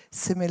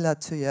similar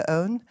to your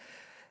own,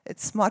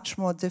 it's much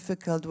more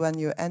difficult when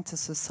you enter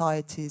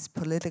society's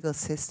political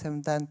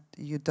system that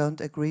you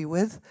don't agree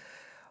with.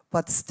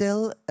 But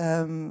still,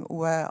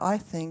 where I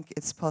think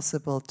it's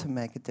possible to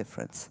make a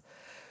difference.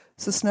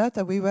 So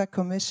Snøhetta, we were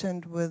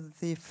commissioned with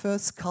the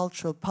first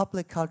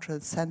public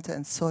cultural center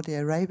in Saudi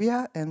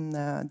Arabia, in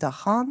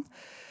Dahan.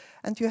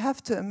 And you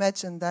have to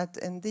imagine that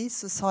in these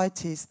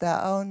societies, there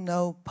are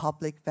no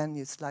public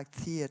venues like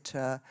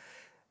theater,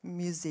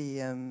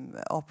 museum,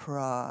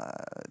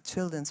 opera,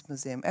 children's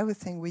museum,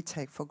 everything we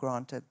take for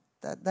granted.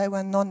 That they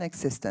were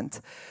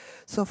non-existent.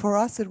 So for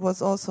us, it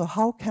was also,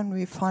 how can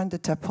we find a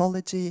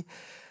typology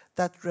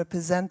that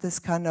represent this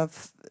kind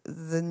of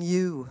the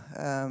new,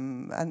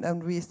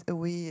 and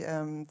we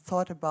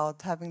thought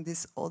about having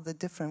all the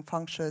different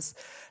functions,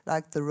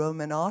 like the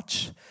Roman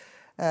arch,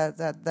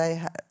 that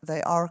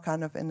they are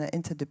kind of in an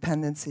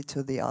interdependency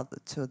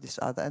to this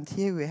other. And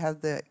here we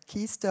have the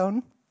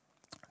keystone,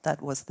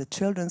 that was the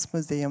children's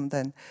museum,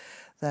 then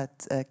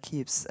that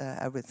keeps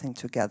everything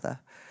together.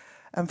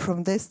 And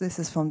from this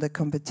is from the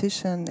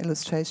competition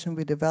illustration,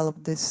 we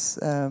developed this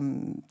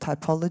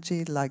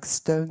typology like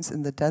stones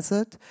in the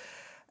desert.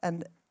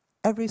 And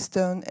every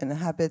stone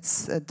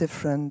inhabits a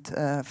different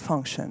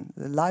function.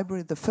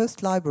 The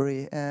first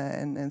library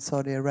in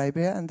Saudi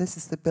Arabia, and this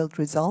is the built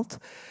result.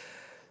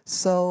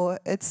 So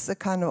it's a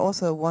kind of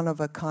also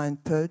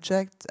one-of-a-kind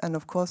project. And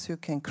of course you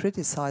can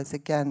criticize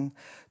again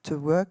to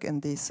work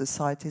in these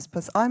societies.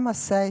 But I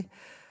must say,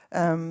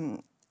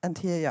 and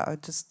here, I'll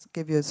just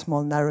give you a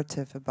small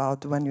narrative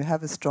about when you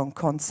have a strong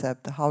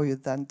concept, how you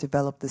then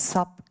develop the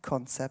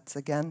sub-concepts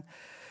again.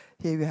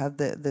 Here you have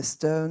the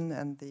stone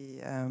and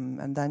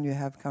then you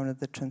have kind of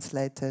the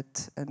translated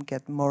and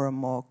get more and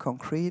more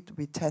concrete.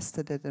 We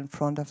tested it in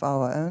front of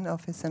our own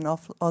office in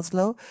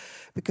Oslo,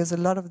 because a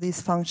lot of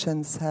these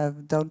functions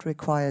don't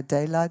require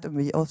daylight, and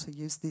we also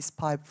use this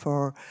pipe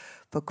for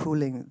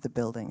cooling the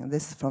building. And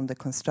this is from the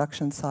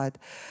construction side.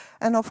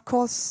 And of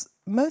course,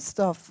 most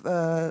of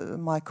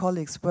my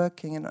colleagues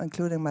working,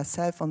 including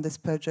myself on this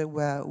project,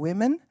 were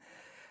women.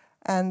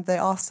 And they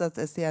asked us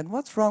at the end,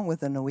 what's wrong with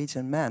the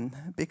Norwegian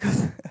men?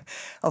 Because,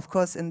 of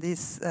course, in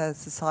these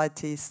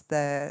societies,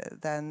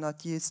 they're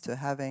not used to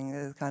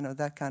having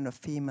that kind of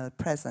female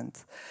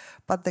presence.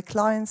 But the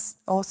clients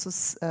also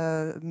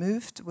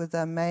moved with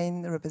their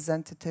main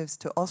representatives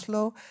to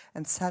Oslo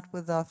and sat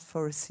with us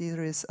for a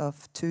series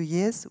of 2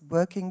 years,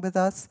 working with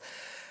us.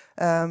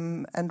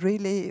 And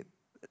really,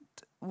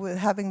 we're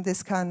having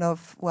this kind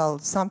of, well,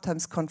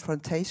 sometimes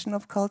confrontation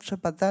of culture,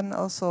 but then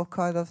also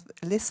kind of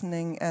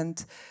listening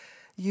and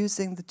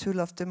using the tool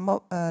of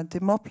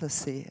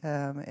democracy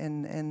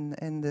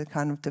in the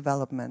kind of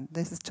development.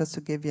 This is just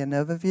to give you an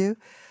overview.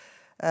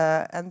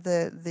 And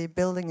the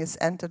building is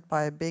entered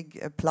by a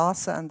big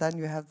plaza, and then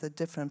you have the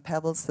different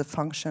pebbles, the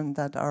function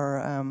that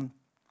are,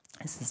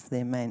 this is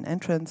the main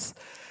entrance.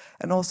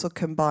 and also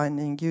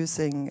combining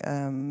using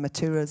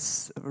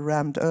materials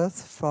rammed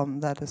earth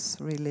that is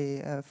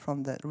really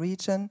from that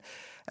region.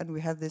 And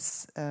we have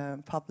this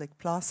public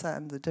plaza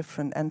and the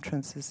different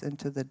entrances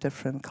into the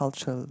different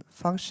cultural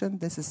function.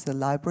 This is the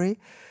library.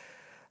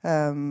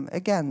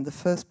 Again, the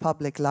first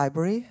public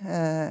library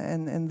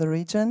in the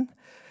region.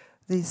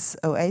 These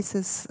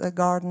oasis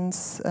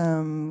gardens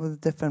with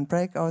different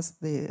breakouts,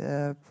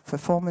 the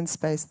performance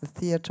space, the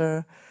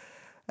theater,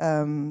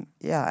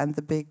 yeah, and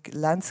the big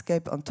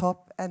landscape on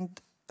top.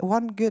 And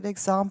one good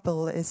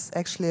example is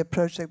actually a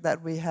project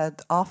that we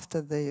had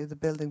after the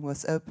building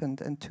was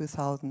opened in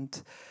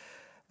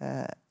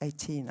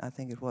 2018, I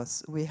think it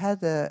was. We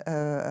had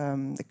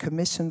a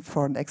commission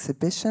for an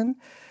exhibition,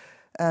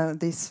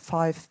 these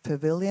 5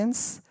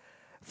 pavilions,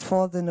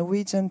 for the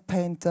Norwegian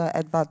painter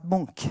Edvard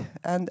Munch.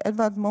 And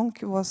Edvard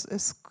Munch was,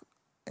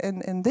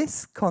 in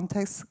this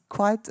context,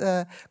 quite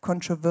a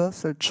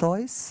controversial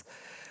choice,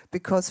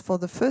 because for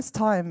the first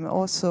time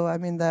also, I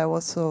mean, there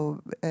was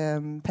also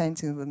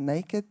painting with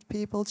naked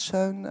people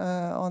shown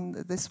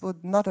on. This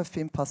would not have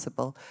been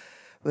possible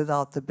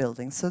without the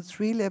building. So it's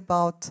really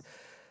about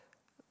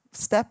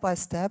step by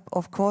step,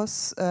 of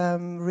course,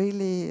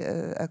 really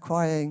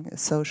acquiring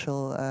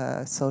social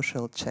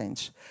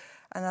change.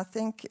 And I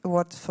think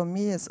what for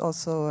me is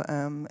also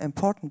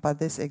important by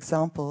this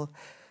example,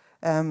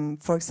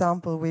 for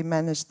example, we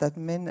managed that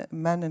men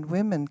and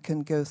women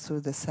can go through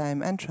the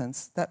same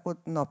entrance. That would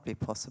not be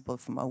possible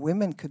for me.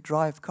 Women could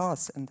drive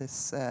cars in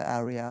this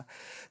area.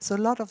 So a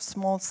lot of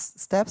small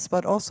steps,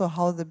 but also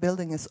how the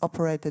building is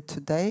operated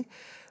today.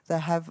 They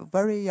have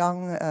very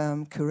young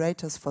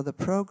curators for the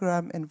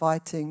program,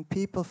 inviting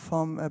people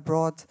from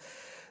abroad.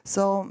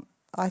 So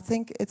I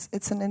think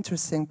it's an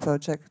interesting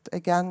project.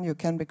 Again, you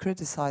can be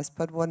criticized,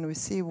 but when we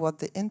see what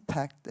the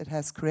impact it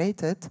has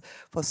created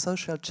for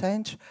social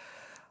change,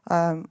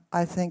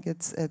 I think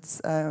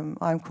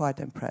I'm quite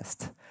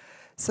impressed.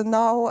 So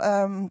now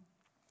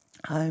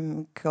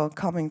I'm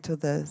coming to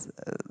the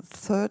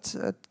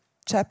third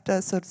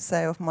chapter, so to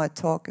say, of my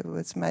talk,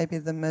 which may be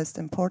the most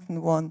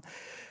important one,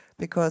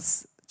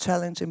 because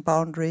challenging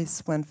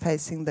boundaries when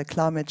facing the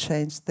climate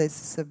change,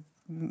 this is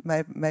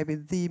maybe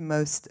the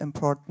most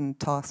important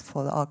task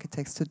for the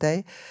architects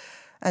today,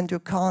 and you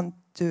can't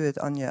do it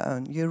on your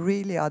own. You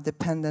really are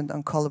dependent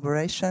on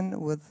collaboration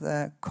with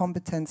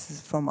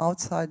competences from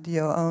outside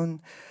your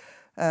own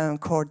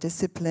core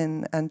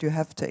discipline, and you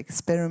have to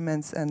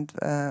experiment and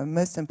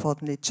most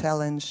importantly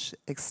challenge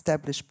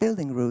established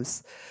building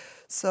rules.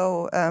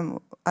 So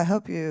I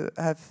hope you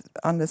have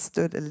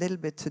understood a little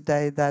bit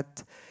today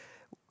that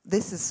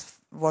this is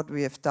what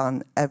we have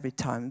done every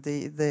time.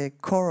 The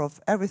core of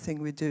everything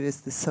we do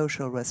is the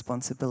social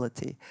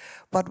responsibility.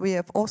 But we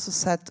have also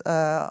set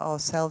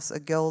ourselves a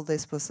goal,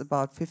 this was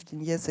about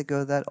 15 years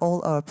ago, that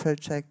all our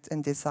projects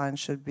in design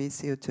should be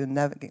CO2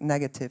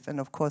 negative. And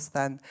of course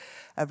then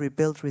every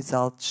build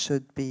result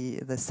should be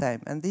the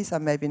same. And these are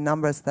maybe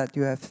numbers that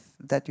you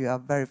are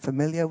very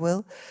familiar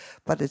with,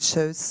 but it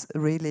shows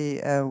really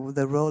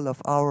the role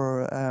of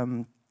our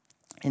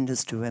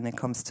industry when it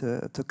comes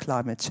to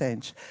climate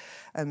change.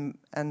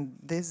 And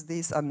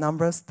these are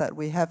numbers that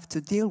we have to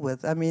deal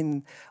with. I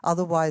mean,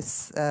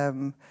 otherwise,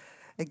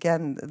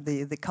 again,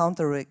 the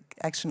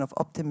counter-reaction of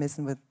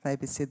optimism would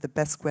maybe say the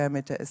best square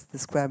meter is the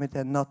square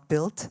meter not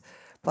built.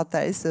 But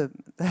there's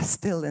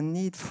still a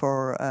need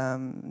for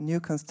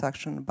new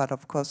construction, but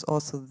of course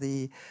also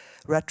the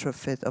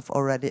retrofit of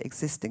already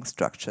existing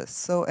structures.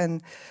 So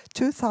in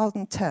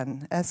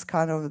 2010, as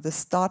kind of the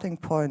starting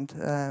point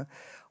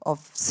of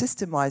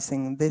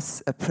systemizing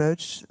this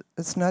approach,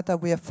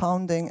 Snøhetta, we are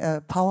founding a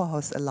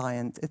Powerhouse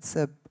Alliance. It's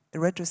a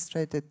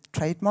registered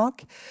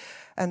trademark,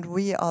 and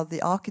we are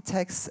the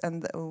architects,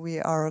 and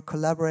we are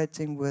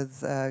collaborating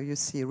with, you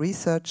see,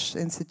 research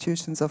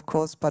institutions, of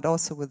course, but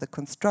also with the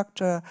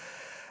constructor.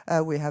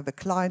 We have a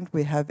client,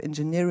 we have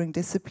engineering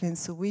disciplines,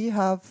 so we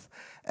have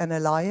an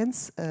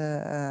alliance,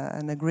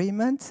 an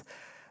agreement.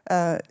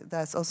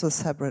 There's also a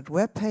separate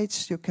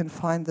webpage. You can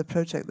find the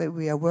project that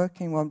we are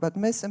working on. But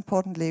most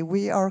importantly,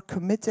 we are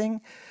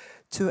committing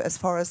to, as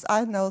far as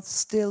I know,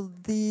 still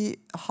the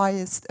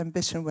highest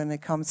ambition when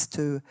it comes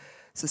to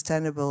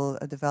sustainable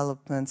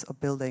developments of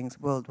buildings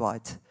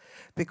worldwide.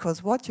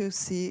 Because what you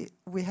see,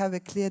 we have a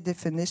clear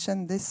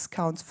definition. This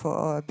counts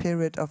for a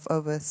period of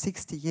over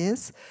 60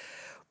 years.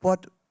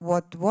 What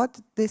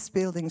these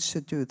buildings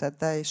should do, that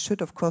they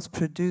should, of course,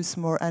 produce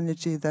more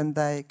energy than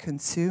they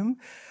consume.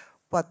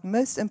 But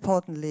most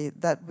importantly,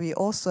 that we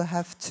also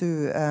have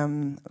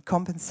to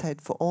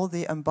compensate for all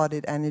the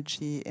embodied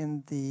energy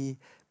in the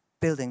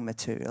building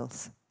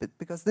materials,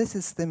 because this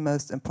is the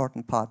most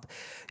important part.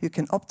 You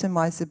can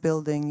optimize the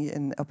building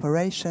in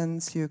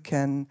operations, you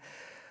can,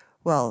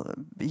 well,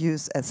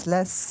 use as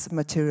less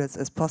materials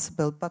as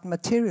possible, but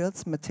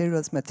materials.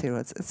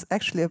 It's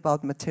actually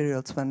about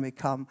materials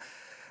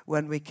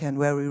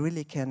where we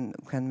really can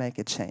make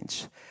a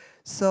change.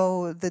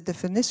 So the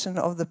definition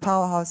of the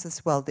powerhouse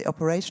as well, the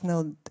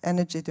operational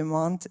energy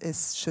demand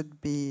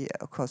should be,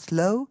 of course,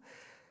 low,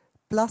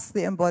 plus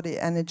the embodied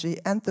energy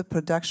and the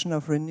production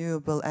of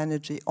renewable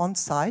energy on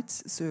site.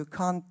 So you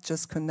can't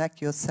just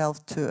connect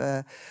yourself to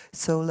a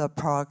solar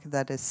park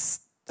that is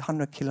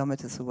 100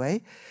 kilometers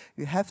away.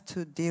 You have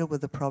to deal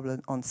with the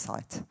problem on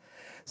site.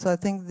 So I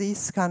think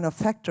these kind of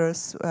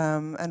factors,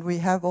 and we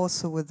have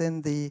also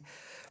within the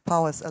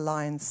Powers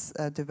Alliance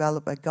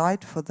developed a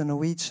guide for the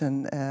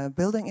Norwegian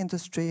building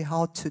industry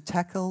how to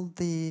tackle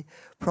the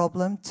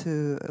problem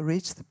to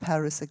reach the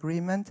Paris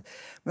Agreement.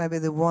 Maybe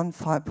the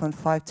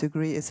 1.5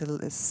 degree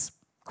is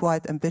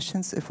quite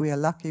ambitious. If we are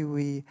lucky,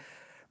 we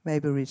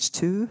maybe reach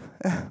 2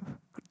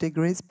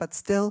 degrees, but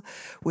still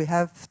we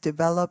have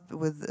developed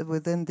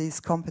within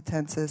these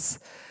competences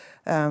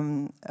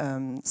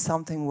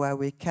something where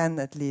we can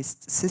at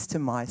least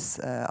systemize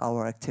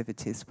our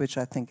activities, which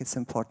I think is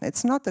important.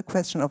 It's not a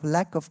question of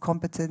lack of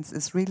competence,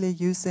 it's really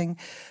using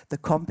the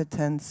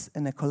competence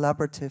in a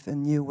collaborative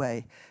and new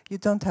way. You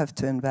don't have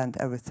to invent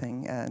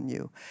everything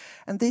new.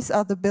 And these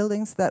are the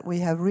buildings that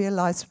we have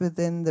realized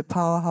within the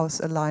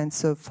Powerhouse Alliance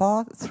so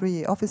far,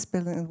 3 office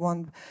buildings,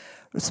 1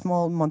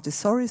 small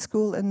Montessori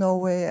school in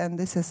Norway, and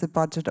this has a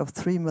budget of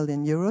 3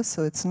 million euros,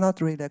 so it's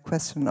not really a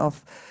question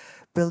of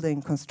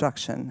building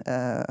construction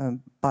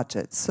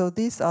budget. So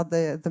these are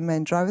the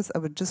main drivers. I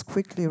would just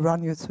quickly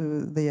run you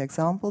through the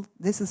example.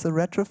 This is a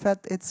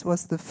retrofit. It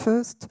was the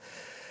first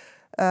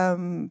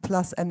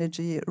plus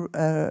energy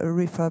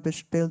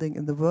refurbished building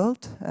in the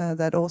world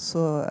that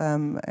also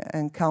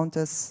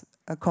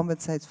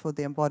compensates for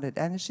the embodied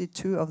energy.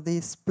 2 of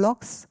these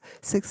blocks,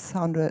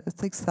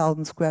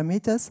 6,000 square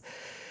meters.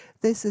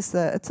 This is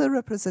it's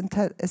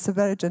a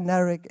very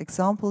generic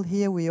example.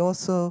 Here we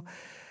also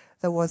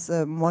there was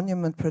a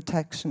monument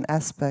protection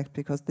aspect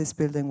because this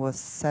building was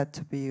said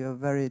to be a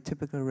very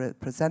typical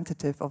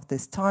representative of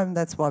this time.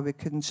 That's why we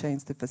couldn't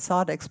change the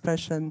facade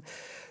expression.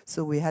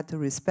 So we had to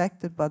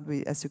respect it, but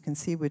as you can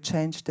see, we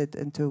changed it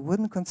into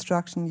wooden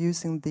construction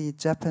using the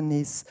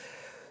Japanese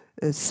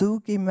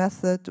sugi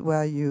method,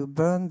 where you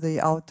burn the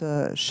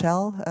outer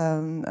shell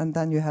and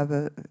then you have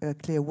a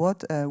clear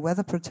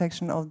weather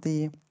protection of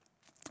the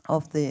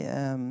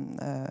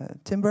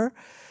timber.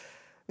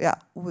 Yeah,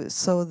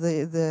 so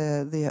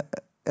the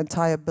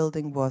entire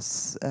building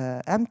was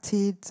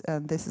emptied,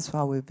 and this is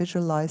how we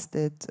visualized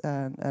it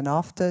and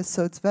after.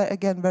 So it's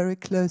again very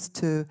close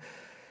to,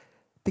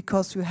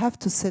 because you have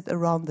to sit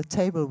around the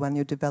table when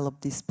you develop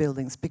these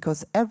buildings,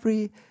 because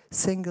every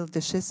single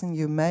decision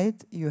you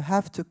made, you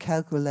have to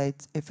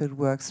calculate if it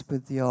works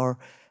with your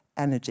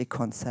energy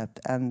concept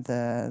and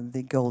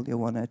the goal you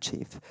want to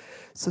achieve.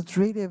 So it's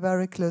really a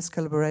very close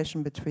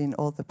collaboration between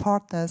all the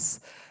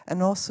partners.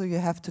 And also you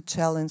have to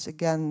challenge,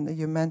 again,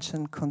 you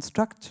mentioned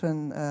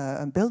construction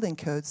and building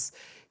codes.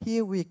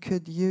 Here we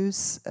could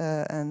use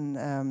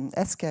an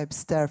escape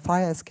stair,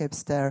 fire escape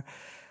stair,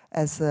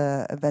 as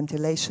a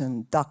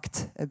ventilation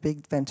duct, a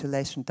big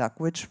ventilation duct,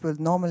 which will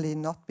normally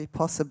not be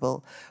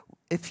possible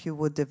if you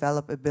would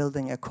develop a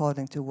building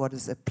according to what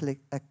is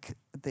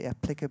the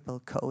applicable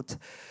code.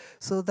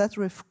 So that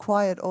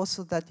required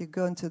also that you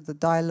go into the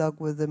dialogue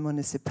with the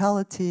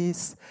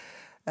municipalities,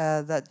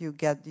 that you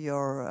get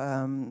your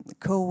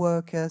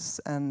co-workers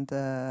and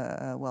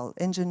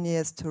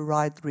engineers to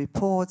write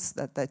reports,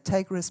 that they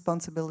take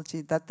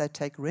responsibility, that they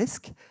take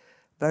risk.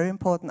 Very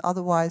important.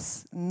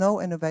 Otherwise, no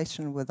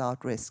innovation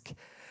without risk.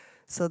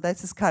 So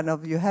that is kind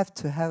of, you have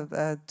to have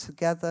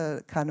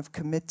together kind of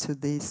commit to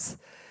these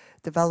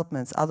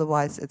developments,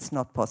 otherwise it's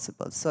not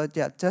possible. So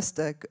yeah, just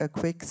a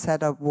quick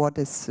setup, what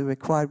is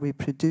required. We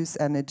produce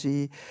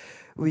energy,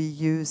 we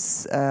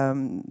use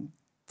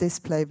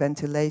display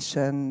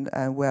ventilation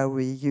where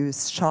we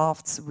use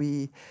shafts,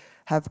 we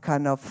have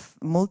kind of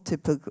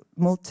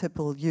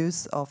multiple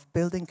use of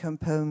building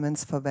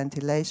components for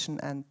ventilation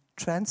and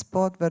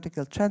transport,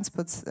 vertical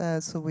transports,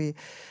 so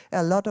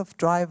a lot of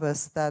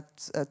drivers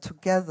that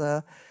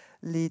together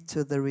lead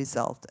to the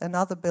result.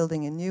 Another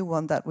building, a new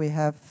one that we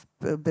have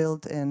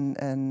built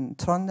in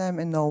Trondheim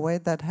in Norway,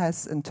 that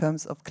has, in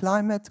terms of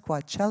climate,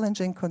 quite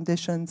challenging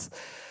conditions.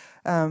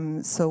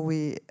 So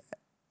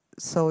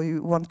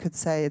one could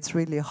say it's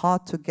really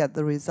hard to get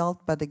the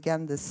result, but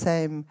again, the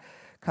same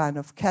kind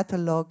of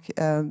catalog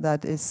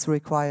that is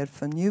required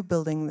for new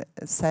building,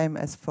 same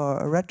as for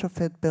a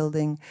retrofit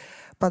building,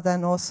 but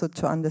then also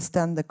to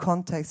understand the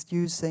context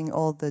using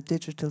all the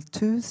digital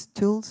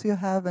tools you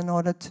have in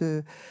order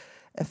to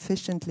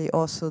efficiently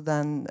also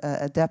then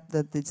adapt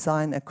the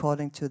design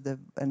according to the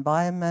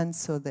environment,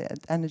 so the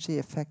energy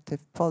effective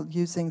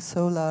using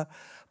solar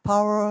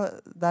power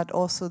that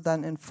also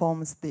then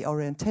informs the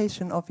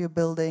orientation of your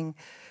building.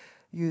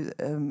 You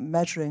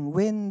measuring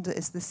wind,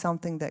 is this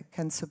something that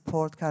can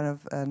support kind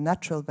of a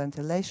natural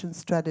ventilation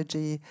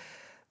strategy?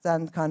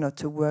 Then kind of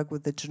to work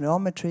with the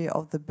geometry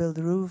of the build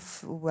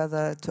roof,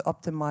 whether to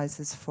optimize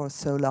this for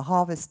solar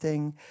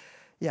harvesting.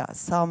 Yeah,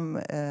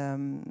 some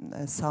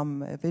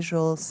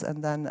visuals,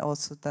 and then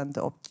also then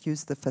to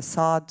use the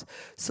facade.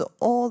 So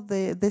all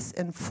this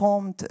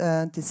informed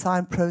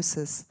design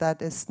process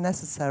that is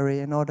necessary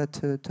in order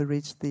to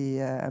reach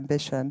the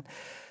ambition.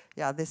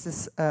 yeah, this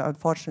is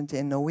unfortunately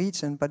in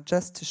Norwegian, but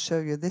just to show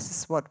you, this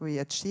is what we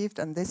achieved,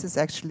 and this is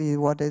actually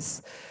what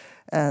is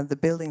the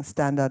building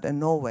standard in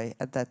Norway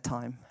at that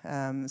time.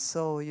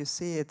 So you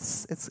see,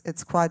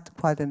 it's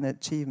quite an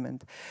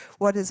achievement.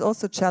 What is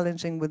also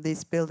challenging with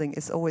this building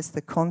is always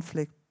the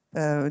conflict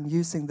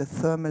using the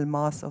thermal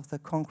mass of the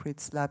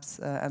concrete slabs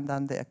and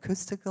then the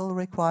acoustical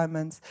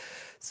requirements.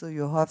 So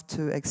you have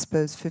to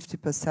expose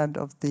 50%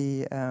 of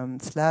the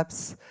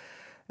slabs.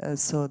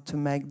 So to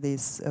make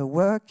this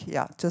work,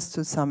 yeah, just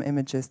to some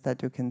images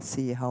that you can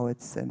see how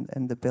it's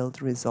in the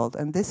build result.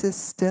 And this is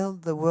still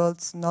the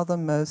world's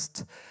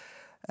northernmost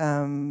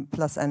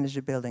plus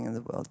energy building in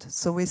the world.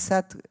 So we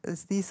said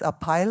these are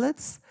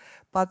pilots,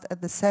 but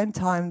at the same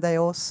time they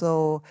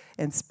also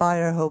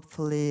inspire,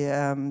 hopefully,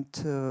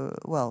 to,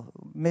 well,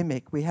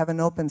 mimic. We have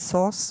an open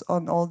source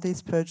on all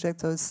these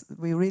projects, so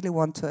we really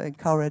want to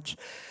encourage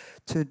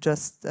to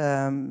just,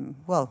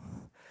 well,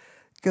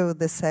 go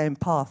the same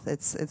path.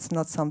 It's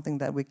not something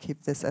that we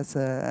keep this as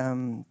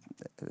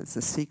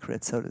a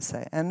secret, so to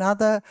say.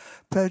 Another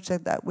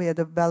project that we are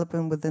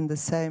developing within the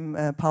same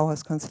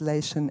powerhouse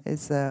constellation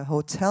is a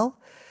hotel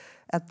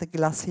at the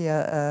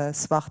glacier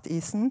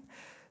Svartisen.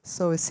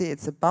 So you see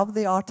it's above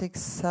the Arctic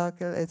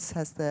Circle. It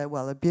has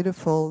a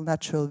beautiful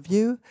natural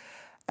view,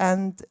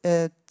 and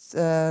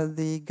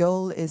the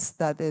goal is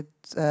that it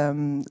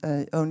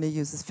only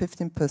uses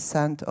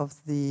 15% of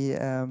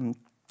the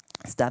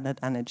standard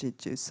energy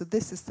use. So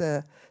this is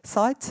the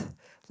site.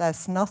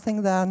 There's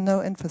nothing there,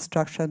 no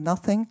infrastructure,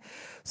 nothing.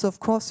 So of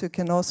course you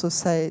can also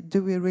say,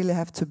 do we really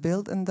have to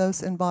build in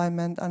those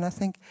environments? And I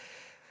think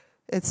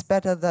it's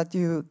better that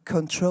you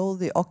control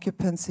the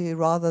occupancy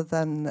rather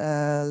than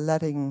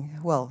letting,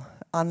 well,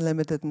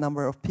 unlimited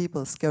number of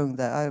people going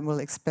there. I will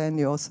explain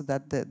you also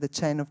that the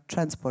chain of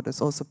transport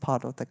is also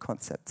part of the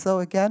concept. So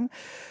again,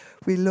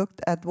 we looked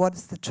at what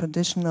is the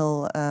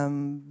traditional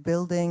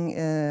building,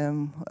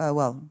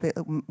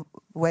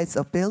 ways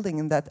of building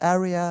in that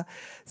area.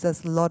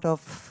 There's a lot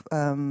of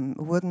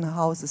wooden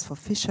houses for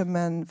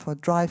fishermen, for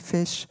dry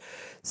fish.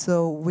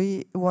 So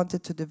we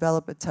wanted to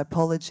develop a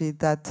typology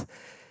that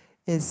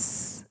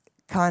is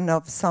kind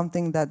of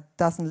something that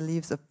doesn't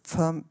leave a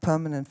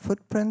permanent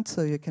footprint,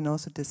 so you can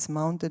also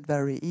dismount it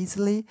very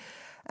easily.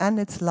 And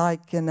it's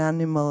like an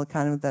animal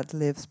kind of that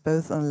lives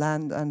both on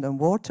land and on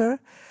water.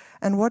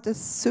 And what is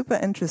super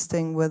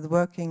interesting with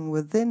working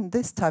within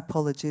this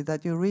typology,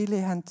 that you really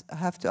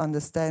have to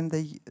understand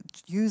the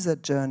user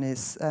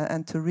journeys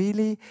and to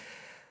really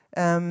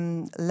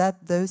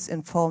let those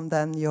inform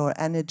then your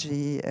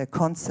energy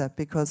concept,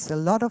 because a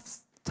lot of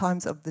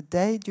times of the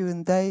day,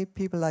 during the day,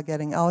 people are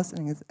getting out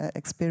and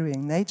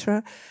experiencing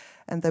nature,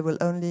 and they will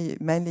only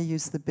mainly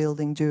use the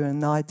building during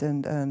night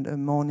and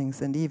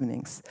mornings and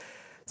evenings.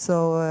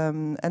 So,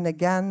 and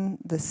again,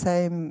 the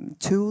same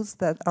tools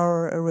that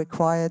are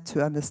required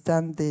to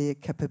understand the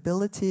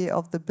capability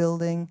of the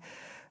building,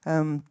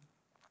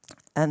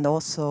 and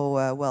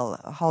also, well,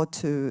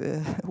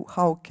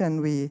 how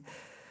can we,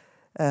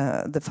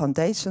 the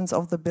foundations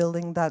of the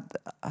building that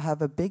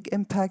have a big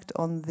impact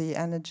on the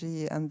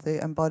energy and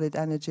the embodied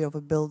energy of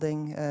a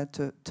building,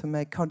 to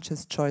make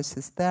conscious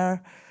choices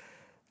there.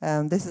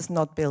 This is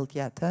not built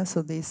yet,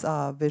 so these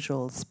are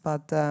visuals,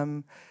 but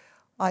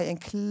I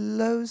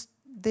enclosed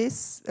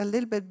this a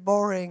little bit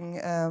boring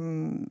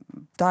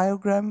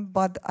diagram,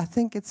 but I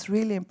think it's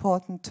really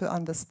important to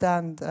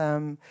understand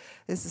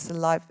this is a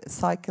life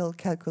cycle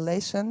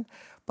calculation.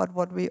 But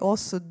what we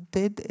also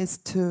did is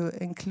to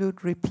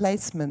include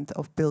replacement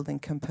of building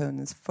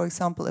components. For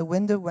example, a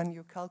window, when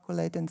you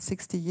calculate in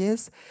 60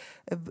 years,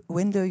 a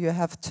window you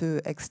have to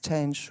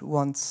exchange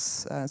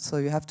once, so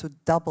you have to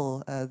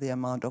double the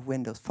amount of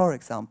windows, for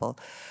example.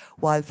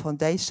 While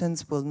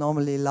foundations will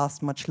normally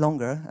last much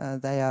longer,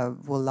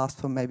 will last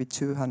for maybe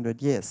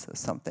 200 years or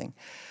something.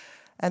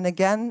 And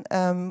again,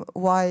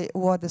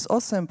 what is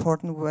also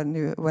important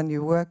when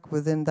you work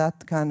within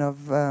that kind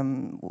of,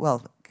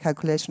 well,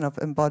 calculation of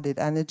embodied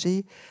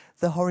energy,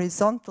 the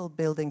horizontal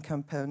building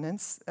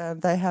components,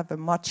 they have a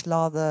much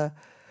larger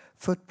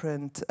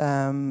footprint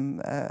than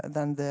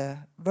the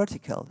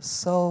vertical.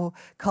 So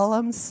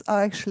columns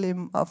are actually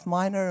of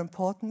minor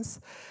importance.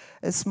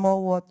 It's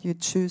more what you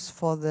choose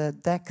for the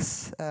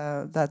decks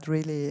that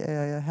really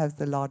has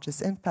the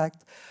largest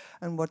impact.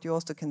 And what you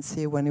also can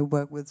see when you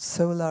work with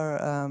solar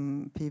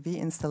PV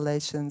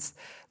installations,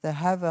 they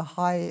have a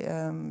high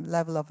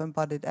level of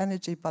embodied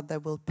energy, but they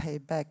will pay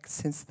back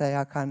since they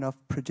are kind of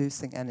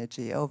producing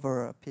energy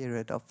over a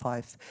period of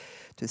 5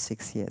 to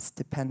 6 years,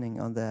 depending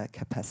on the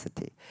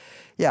capacity.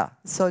 Yeah,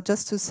 so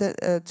just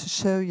to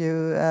show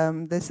you,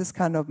 this is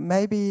kind of,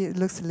 maybe it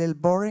looks a little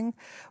boring,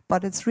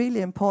 but it's really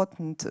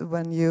important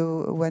when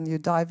you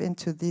dive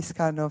into these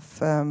kind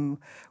of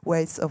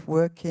ways of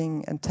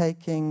working and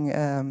taking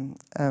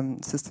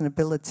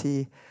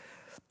sustainability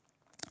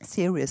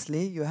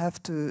seriously. You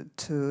have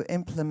to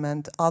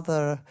implement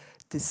other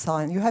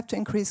design. You have to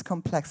increase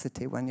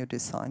complexity when you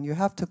design. You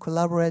have to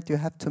collaborate. You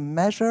have to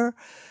measure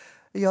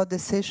your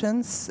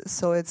decisions.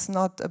 So it's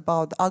not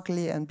about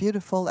ugly and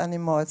beautiful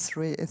anymore.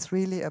 It's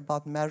really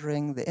about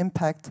measuring the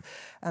impact,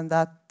 and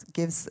that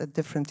gives a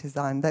different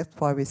design. That's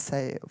why we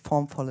say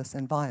form follows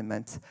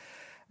environment.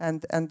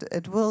 And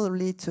it will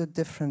lead to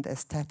different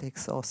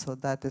aesthetics also.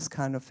 That is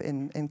kind of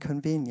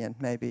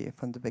inconvenient maybe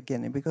from the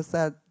beginning, because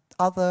there are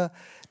other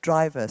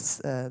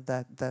drivers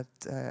that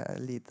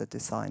lead the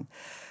design.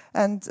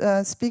 And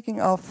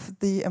speaking of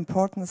the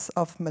importance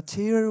of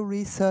material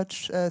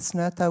research,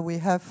 Snøhetta, we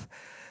have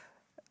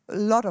a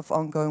lot of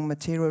ongoing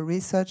material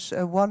research.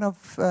 One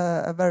of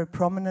a very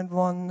prominent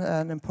one,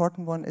 an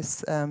important one,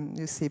 is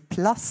you see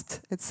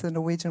plast. It's a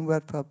Norwegian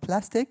word for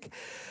plastic.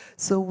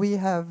 So we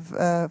have,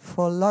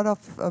 for a lot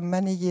of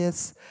many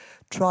years,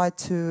 tried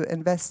to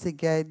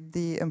investigate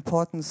the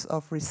importance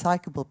of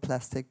recyclable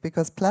plastic,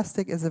 because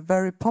plastic is a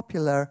very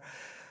popular,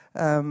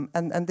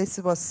 and this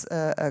was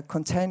a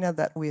container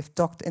that we've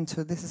docked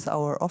into. This is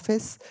our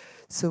office.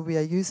 So we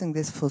are using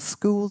this for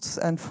schools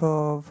and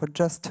for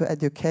just to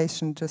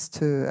education, just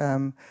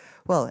to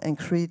well,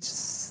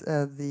 increase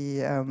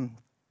the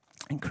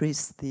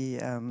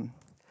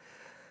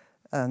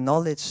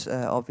knowledge,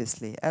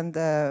 obviously. And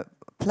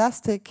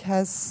plastic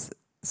has,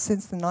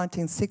 since the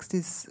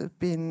 1960s,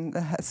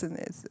 has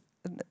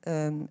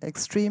an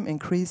extreme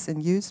increase in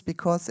use,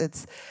 because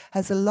it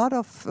has a lot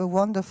of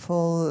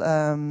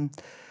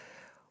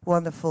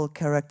wonderful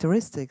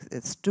characteristics.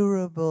 It's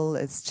durable,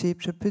 it's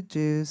cheap to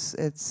produce,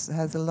 it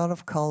has a lot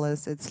of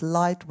colors, it's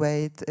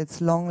lightweight,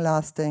 it's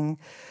long-lasting.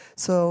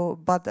 So,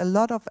 but a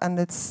lot of, and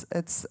it's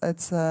a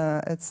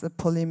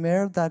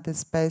polymer that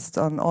is based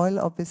on oil,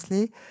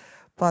 obviously.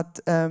 But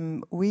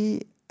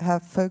we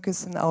have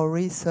focused in our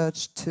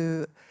research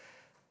to,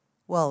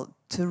 well,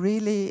 to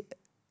really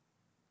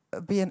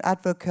be an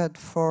advocate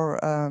for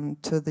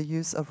to the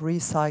use of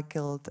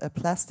recycled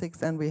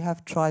plastics, and we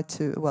have tried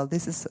to, well,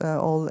 this is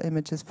all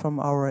images from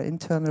our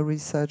internal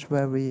research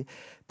where we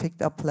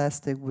picked up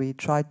plastic, we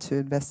tried to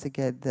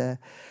investigate the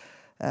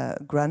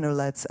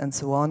granulates and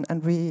so on,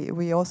 and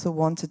we also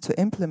wanted to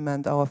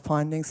implement our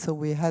findings, so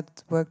we had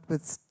worked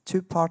with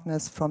two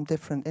partners from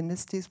different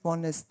industries.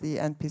 One is the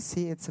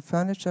NPC, it's a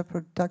furniture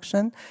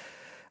production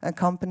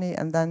company,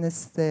 and then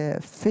it's the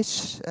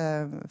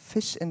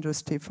fish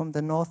industry from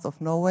the north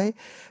of Norway,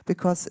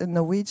 because in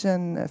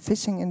Norwegian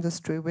fishing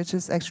industry, which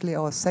is actually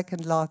our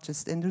second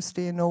largest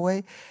industry in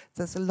Norway,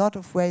 there's a lot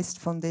of waste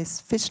from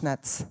these fish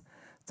nets.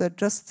 They're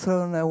just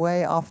thrown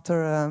away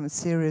after a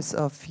series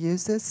of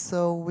uses.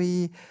 So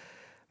we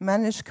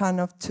managed kind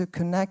of to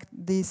connect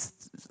these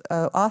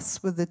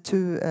us with the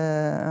two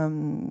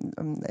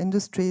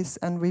industries,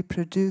 and we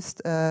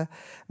produced a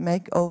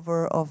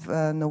makeover of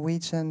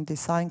Norwegian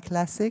design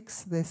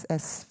classics, this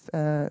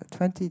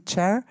S20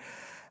 chair,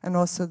 and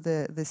also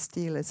the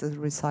steel is a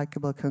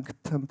recyclable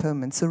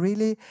component. So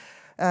really,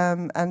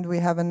 and we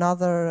have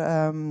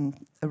another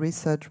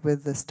research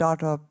with the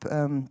startup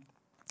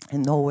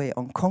in Norway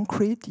on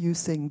concrete,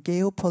 using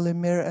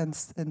geopolymer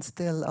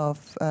instead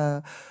of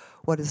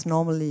what is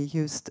normally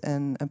used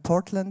in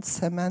Portland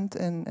cement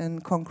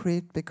in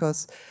concrete,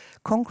 because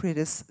concrete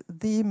is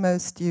the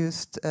most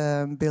used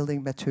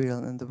building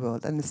material in the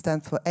world, and it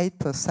stands for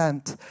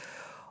 8%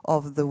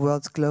 of the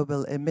world's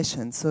global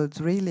emissions. So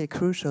it's really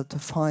crucial to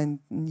find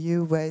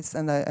new ways,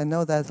 and I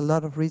know there's a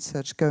lot of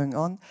research going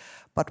on,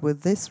 but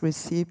with this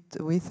receipt,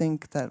 we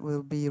think that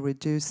will be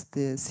reduced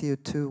the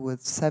CO2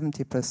 with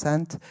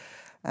 70%.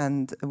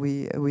 And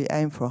we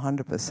aim for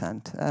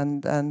 100%.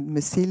 And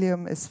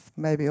mycelium is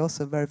maybe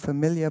also a very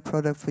familiar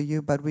product for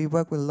you, but we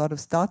work with a lot of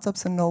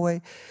startups in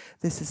Norway.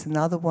 This is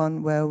another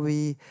one where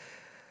we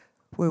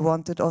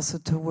wanted also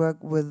to work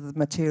with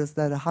materials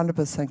that are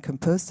 100%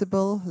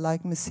 compostable,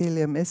 like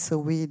mycelium is. So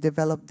we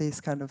developed these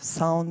kind of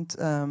sound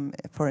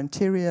for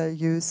interior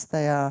use.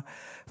 They are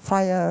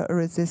fire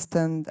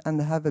resistant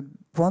and have a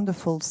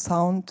wonderful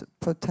sound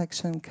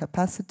protection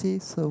capacity.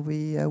 So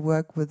we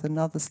work with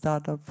another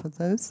startup for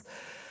those.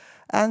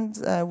 And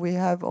we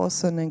have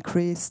also an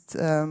increased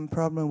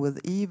problem with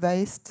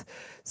e-waste.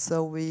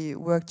 So we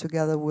work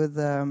together with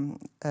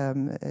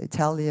an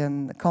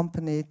Italian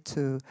company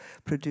to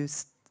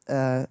produce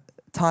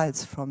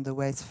tiles from the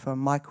waste from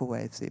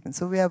microwaves even.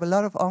 So we have a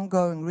lot of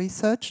ongoing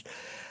research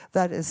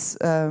that is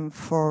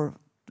for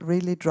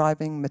really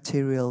driving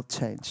material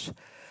change.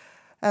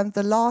 And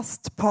the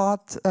last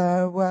part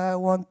where I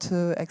want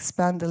to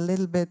expand a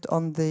little bit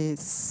on the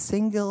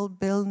single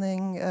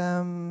building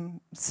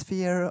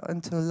sphere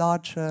into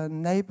larger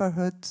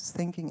neighborhoods,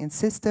 thinking in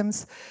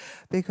systems,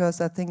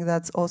 because I think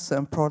that's also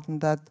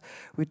important that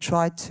we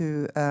try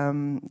to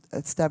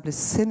establish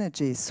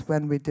synergies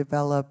when we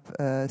develop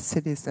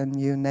cities and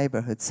new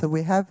neighborhoods. So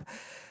we have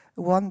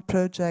one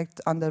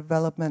project under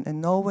development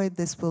in Norway.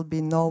 This will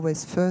be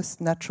Norway's first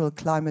natural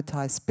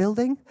climatized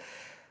building.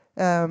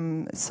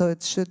 So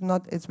it should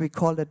not, as we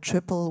call it,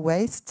 triple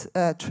waste,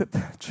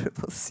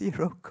 triple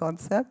zero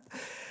concept.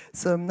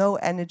 So no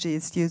energy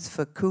is used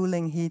for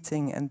cooling,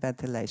 heating, and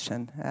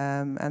ventilation.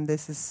 And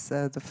this is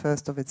the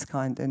first of its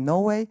kind in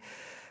Norway.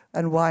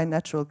 And why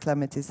natural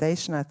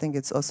climatization? I think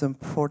it's also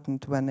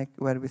important when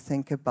we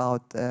think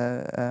about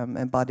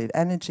embodied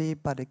energy,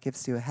 but it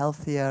gives you a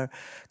healthier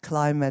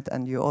climate,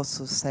 and you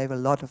also save a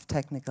lot of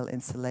technical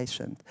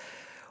installation.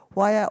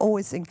 Why I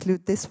always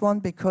include this one,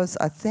 because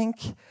I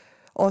think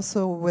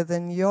also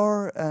within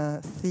your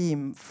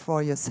theme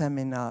for your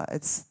seminar,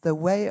 it's the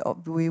way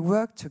we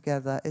work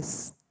together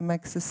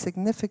makes a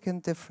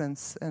significant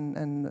difference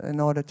in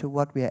order to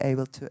what we are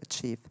able to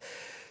achieve.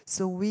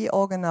 So we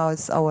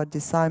organize our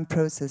design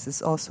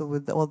processes also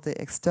with all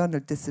the external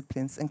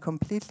disciplines in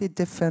completely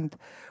different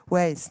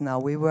ways now.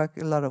 We work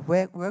a lot of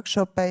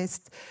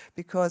workshop-based,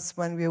 because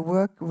when we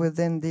work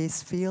within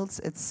these fields,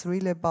 it's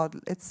really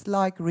it's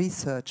like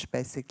research,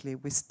 basically.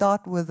 We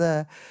start with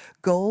a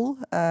goal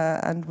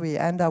and we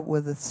end up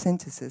with a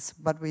synthesis,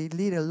 but we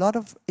lead a lot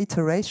of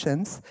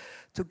iterations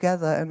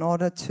together in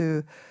order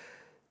to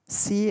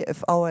see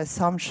if our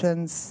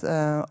assumptions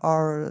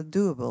are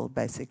doable,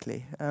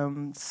 basically.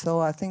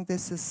 So I think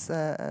this is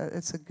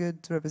it's a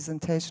good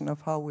representation of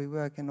how we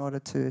work in order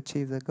to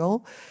achieve the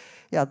goal.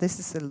 Yeah, this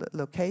is the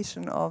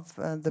location of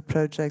the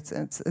projects.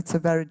 It's a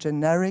very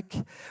generic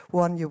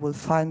one. You will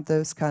find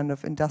those kind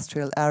of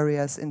industrial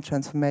areas in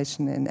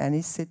transformation in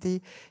any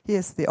city.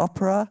 Here's the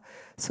opera.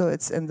 So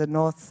it's in the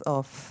north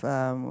of,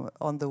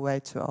 on the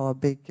way to our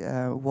big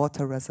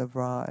water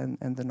reservoir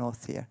in the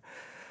north here.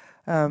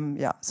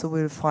 Yeah, so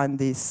we'll find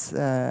these.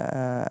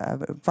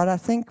 But I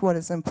think what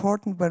is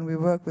important when we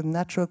work with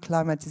natural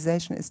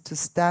climatization is to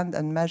stand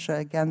and measure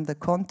again the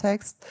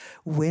context.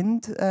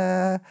 Wind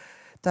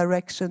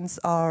directions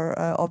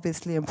are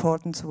obviously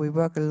important, so we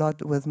work a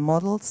lot with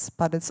models,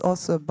 but it's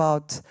also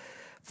about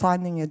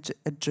finding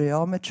a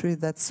geometry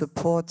that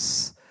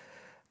supports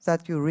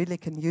that you really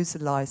can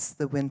utilize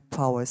the wind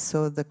power.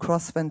 So the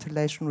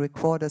cross-ventilation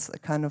recorders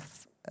kind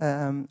of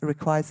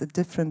requires a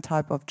different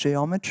type of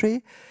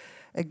geometry.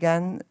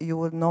 Again, you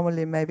would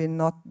normally maybe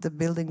not, the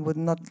building would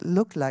not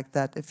look like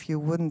that if you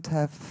wouldn't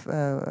have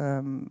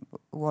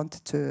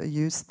wanted to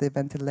use the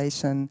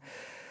ventilation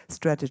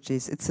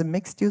strategies. It's a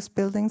mixed-use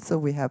building, so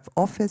we have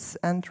office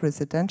and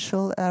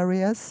residential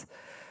areas,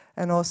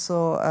 and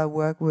also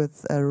work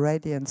with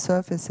radiant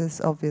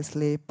surfaces,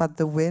 obviously, but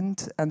the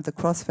wind and the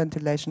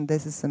cross-ventilation,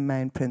 this is the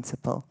main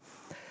principle.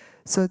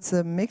 So it's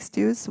a mixed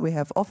use. We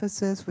have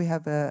offices, we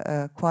have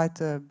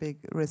quite a big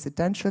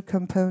residential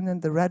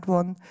component, the red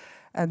one,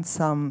 and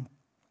some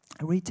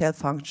retail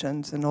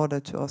functions in order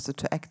to also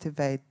to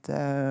activate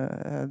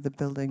the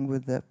building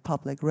with the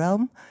public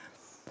realm.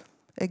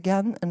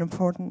 Again, an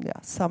important,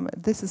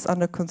 this is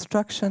under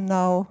construction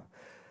now.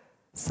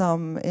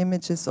 Some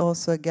images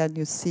also, again,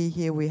 you see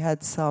here we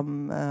had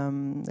some,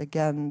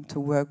 again, to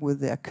work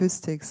with the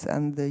acoustics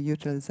and the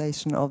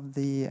utilization of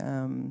the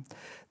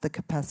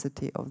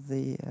capacity of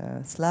the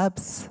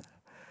slabs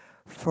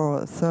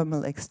for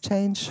thermal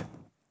exchange.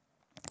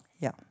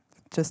 Yeah,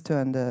 just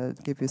to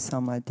give you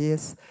some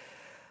ideas.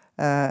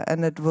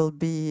 And it will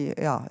be,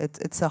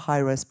 it's a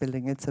high-rise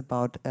building. It's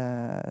about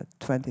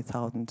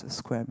 20,000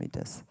 square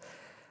meters.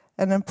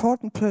 An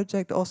important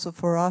project also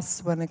for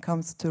us when it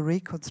comes to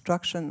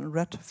reconstruction,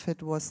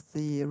 retrofit, was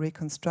the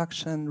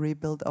reconstruction,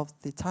 rebuild of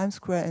the Times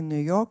Square in New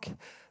York.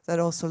 That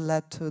also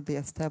led to the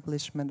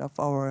establishment of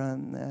our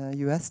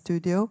US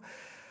studio.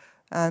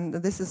 And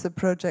this is a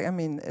project, I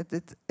mean,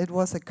 it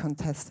was a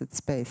contested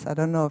space. I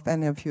don't know if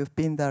any of you have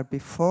been there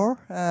before,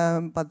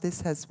 but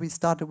we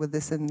started with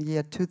this in the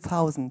year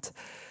 2000.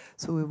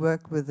 So we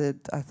worked with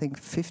it, I think,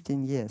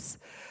 15 years.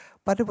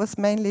 But it was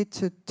mainly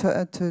to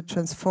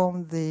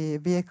transform the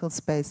vehicle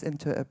space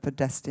into a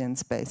pedestrian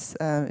space.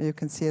 You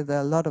can see there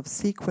are a lot of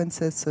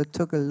sequences, so it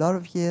took a lot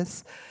of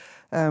years.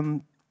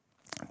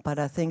 But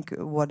I think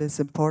what is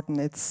important,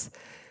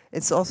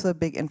 it's also a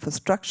big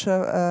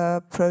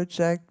infrastructure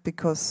project,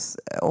 because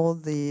all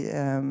the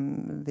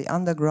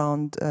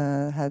underground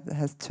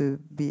has to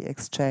be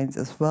exchanged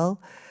as well.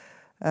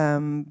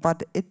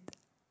 But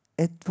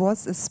it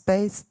was a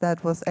space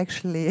that was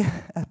actually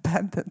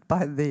abandoned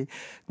by the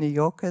New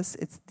Yorkers.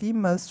 It's the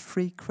most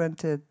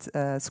frequented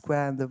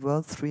square in the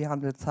world,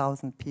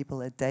 300,000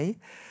 people a day.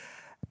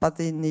 But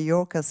the New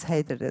Yorkers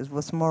hated it. It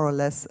was more or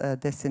less a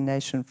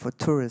destination for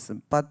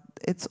tourism. But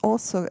it's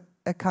also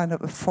a kind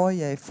of a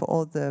foyer for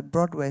all the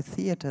Broadway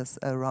theaters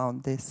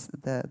around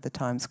the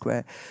Times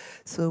Square.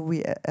 So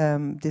we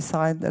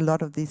designed a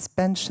lot of these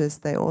benches.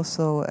 They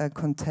also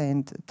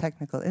contained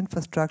technical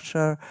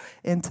infrastructure,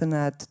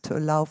 internet, to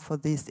allow for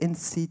these in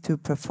situ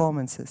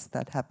performances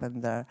that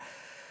happen there.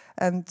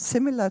 And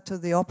similar to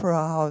the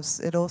Opera House,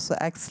 it also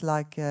acts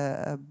like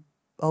a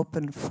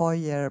open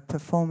foyer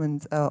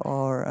performance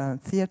or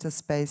theater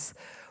space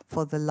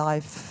for the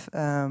live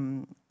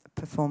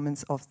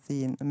performance of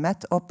the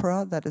Met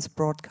Opera that is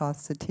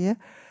broadcasted here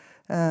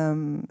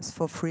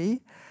for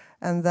free.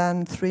 And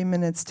then 3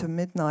 minutes to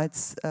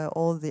midnight,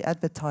 all the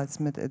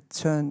advertisement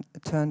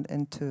turned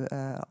into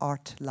an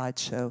art light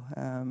show.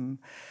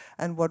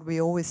 And what we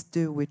always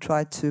do, we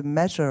try to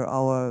measure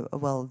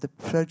the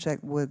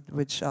project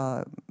which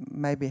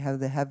maybe have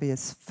the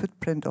heaviest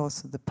footprint,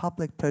 also the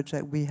public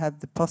project. We have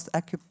the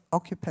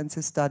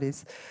post-occupancy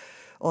studies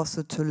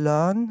also to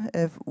learn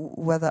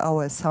whether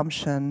our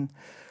assumption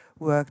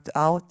worked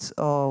out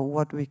or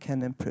what we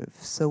can improve.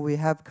 So we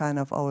have kind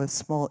of our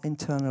small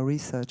internal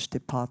research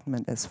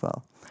department as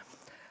well.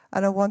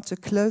 And I want to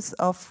close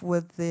off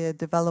with the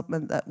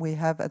development that we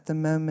have at the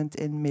moment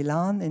in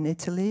Milan, in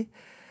Italy.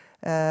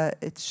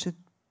 The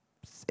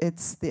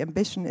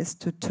ambition is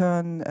to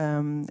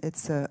turn,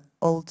 it's an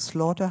old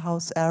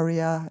slaughterhouse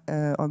area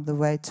on the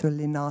way to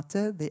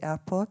Linate, the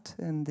airport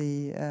in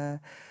the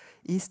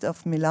east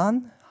of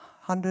Milan,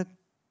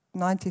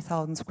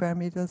 190,000 square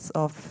meters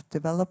of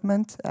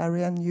development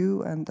area,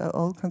 new and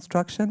old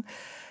construction.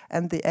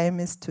 And the aim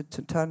is to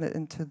turn it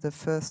into the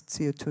first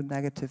CO2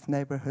 negative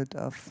neighborhood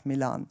of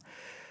Milan.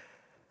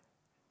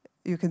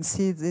 You can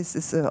see this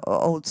is an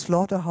old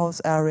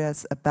slaughterhouse area,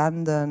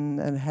 abandoned,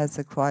 and has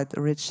a quite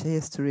rich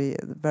history,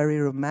 very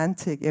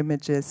romantic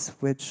images,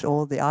 which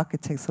all the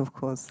architects, of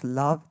course,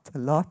 loved a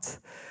lot.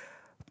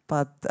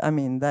 But, I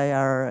mean, they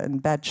are in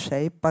bad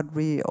shape. But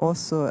we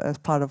also, as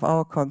part of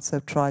our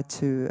concept, try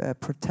to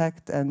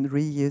protect and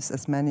reuse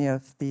as many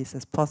of these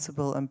as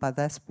possible. And by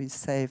this, we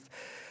save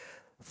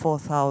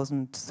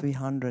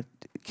 4,300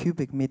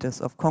 cubic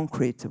meters of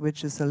concrete,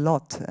 which is a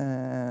lot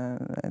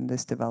in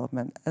this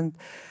development. And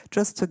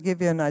just to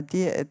give you an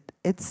idea,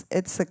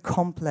 it's a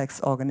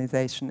complex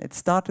organization. It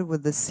started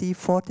with the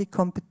C40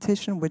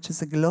 competition, which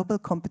is a global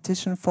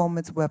competition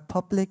format where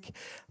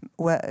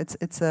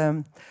it's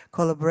a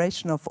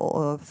collaboration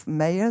of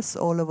mayors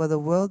all over the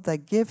world. They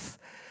give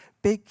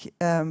big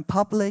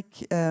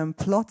public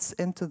plots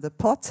into the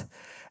pot,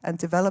 and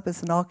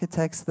developers and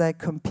architects, they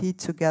compete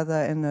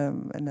together in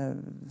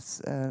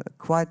a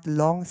quite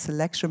long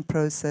selection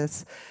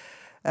process.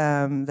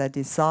 They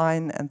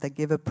design and they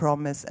give a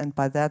promise, and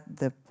by that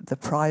the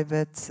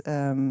private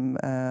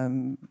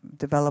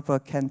developer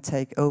can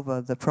take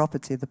over the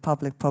property, the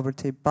public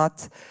property,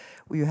 but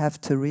you have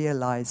to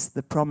realize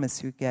the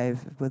promise you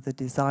gave with the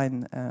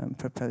design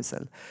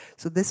proposal.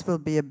 So this will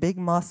be a big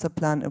master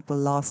plan. It will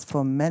last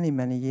for many,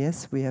 many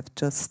years. We have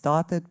just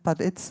started, but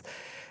it's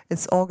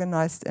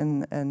organized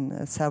in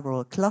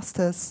several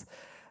clusters,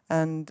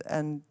 and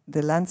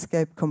the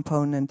landscape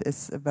component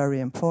is very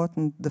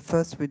important. The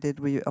first we did,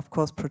 we of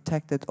course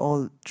protected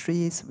all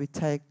trees. We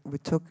took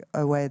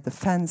away the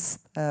fence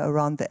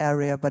around the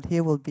area, but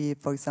here will be,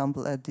 for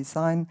example, the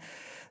IED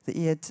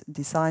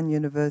Design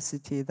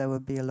University. There will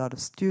be a lot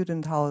of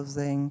student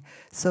housing,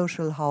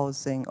 social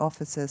housing,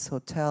 offices,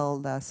 hotel.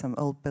 There's some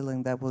old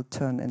building that will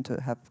turn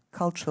into have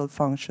cultural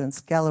functions,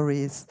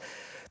 galleries,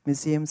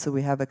 museum. So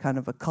we have a kind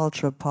of a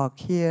cultural park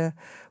here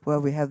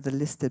where we have the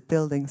listed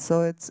buildings.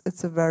 So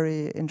it's a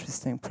very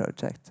interesting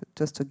project,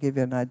 just to give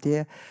you an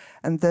idea.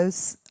 And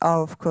those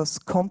are, of course,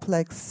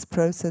 complex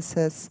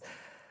processes.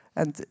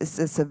 And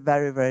it's a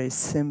very, very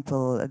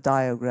simple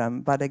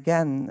diagram. But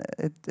again,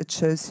 it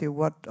shows you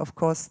what, of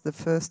course, the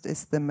first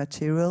is the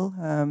material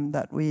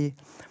that we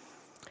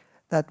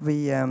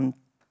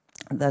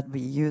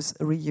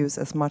reuse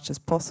as much as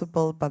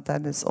possible, but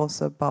then it's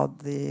also about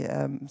the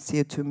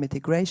CO2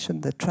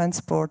 mitigation, the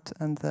transport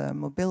and the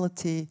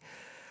mobility,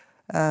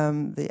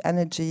 the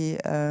energy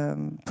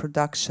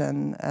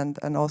production, and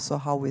also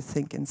how we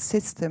think in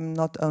system,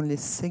 not only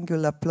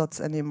singular plots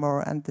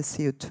anymore, and the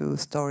CO2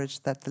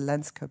 storage that the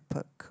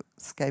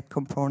landscape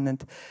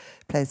component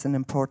plays an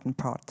important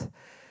part.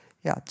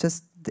 Yeah,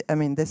 I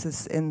mean, this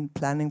is in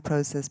planning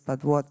process,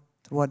 but what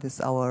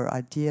is our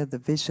idea, the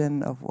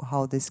vision of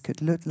how this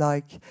could look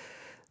like,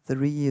 the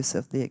reuse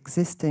of the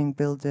existing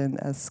building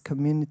as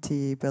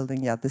community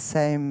building. Yeah, the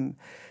same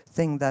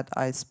thing that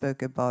I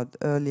spoke about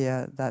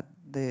earlier, that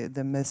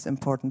the most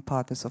important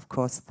part is, of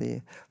course,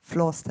 the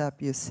floor step.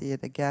 You see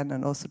it again,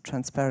 and also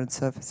transparent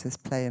surfaces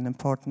play an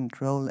important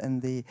role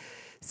in the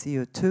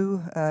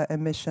CO2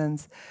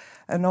 emissions,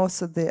 and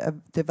also the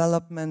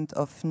development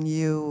of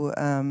new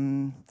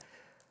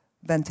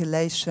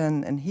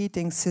ventilation and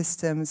heating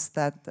systems,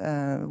 that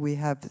we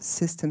have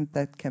systems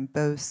that can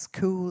both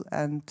cool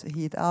and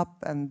heat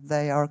up, and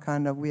they are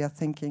we are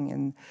thinking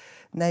in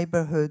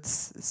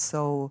neighborhoods,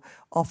 so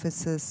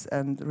offices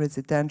and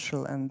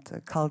residential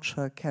and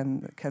culture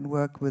can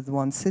work with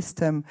one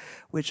system,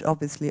 which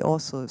obviously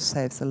also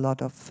saves a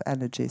lot of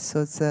energy.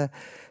 So it's a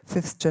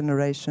 5th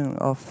generation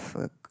of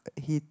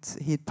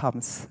heat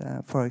pumps,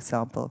 for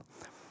example.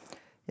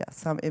 Yeah,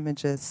 some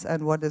images.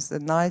 And what is a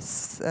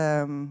nice,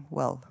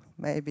 well,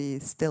 maybe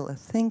still a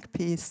think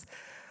piece,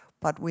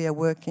 but we are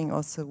working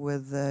also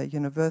with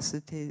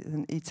universities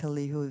in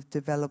Italy who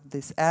developed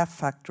these air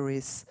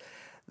factories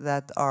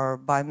that are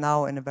by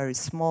now in a very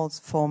small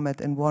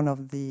format in one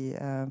of the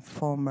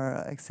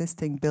former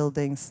existing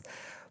buildings,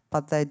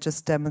 but they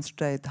just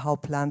demonstrate how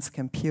plants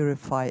can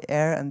purify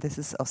air, and this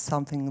is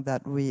something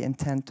that we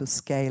intend to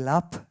scale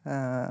up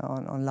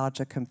on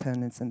larger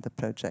components in the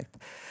project.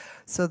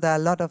 So there are a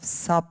lot of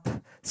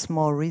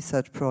small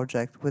research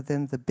projects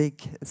within the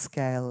big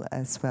scale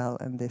as well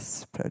in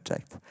this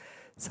project.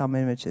 Some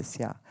images,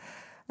 yeah.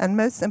 And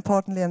most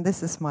importantly, and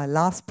this is my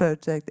last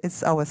project,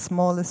 it's our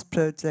smallest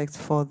project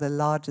for the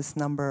largest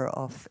number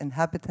of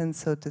inhabitants,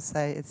 so to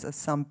say. It's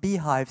some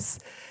beehives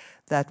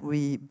that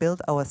we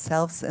built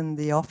ourselves in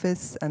the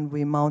office, and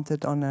we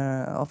mounted on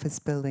an office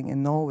building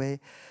in Norway.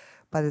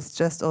 But it's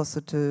just also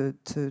to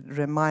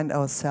remind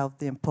ourselves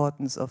the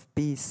importance of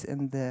bees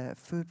in the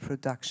food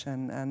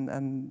production,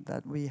 and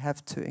that we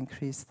have to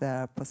increase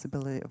their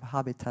possibility of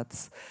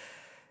habitats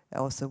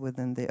also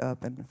within the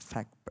urban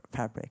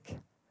fabric.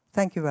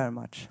 Thank you very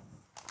much.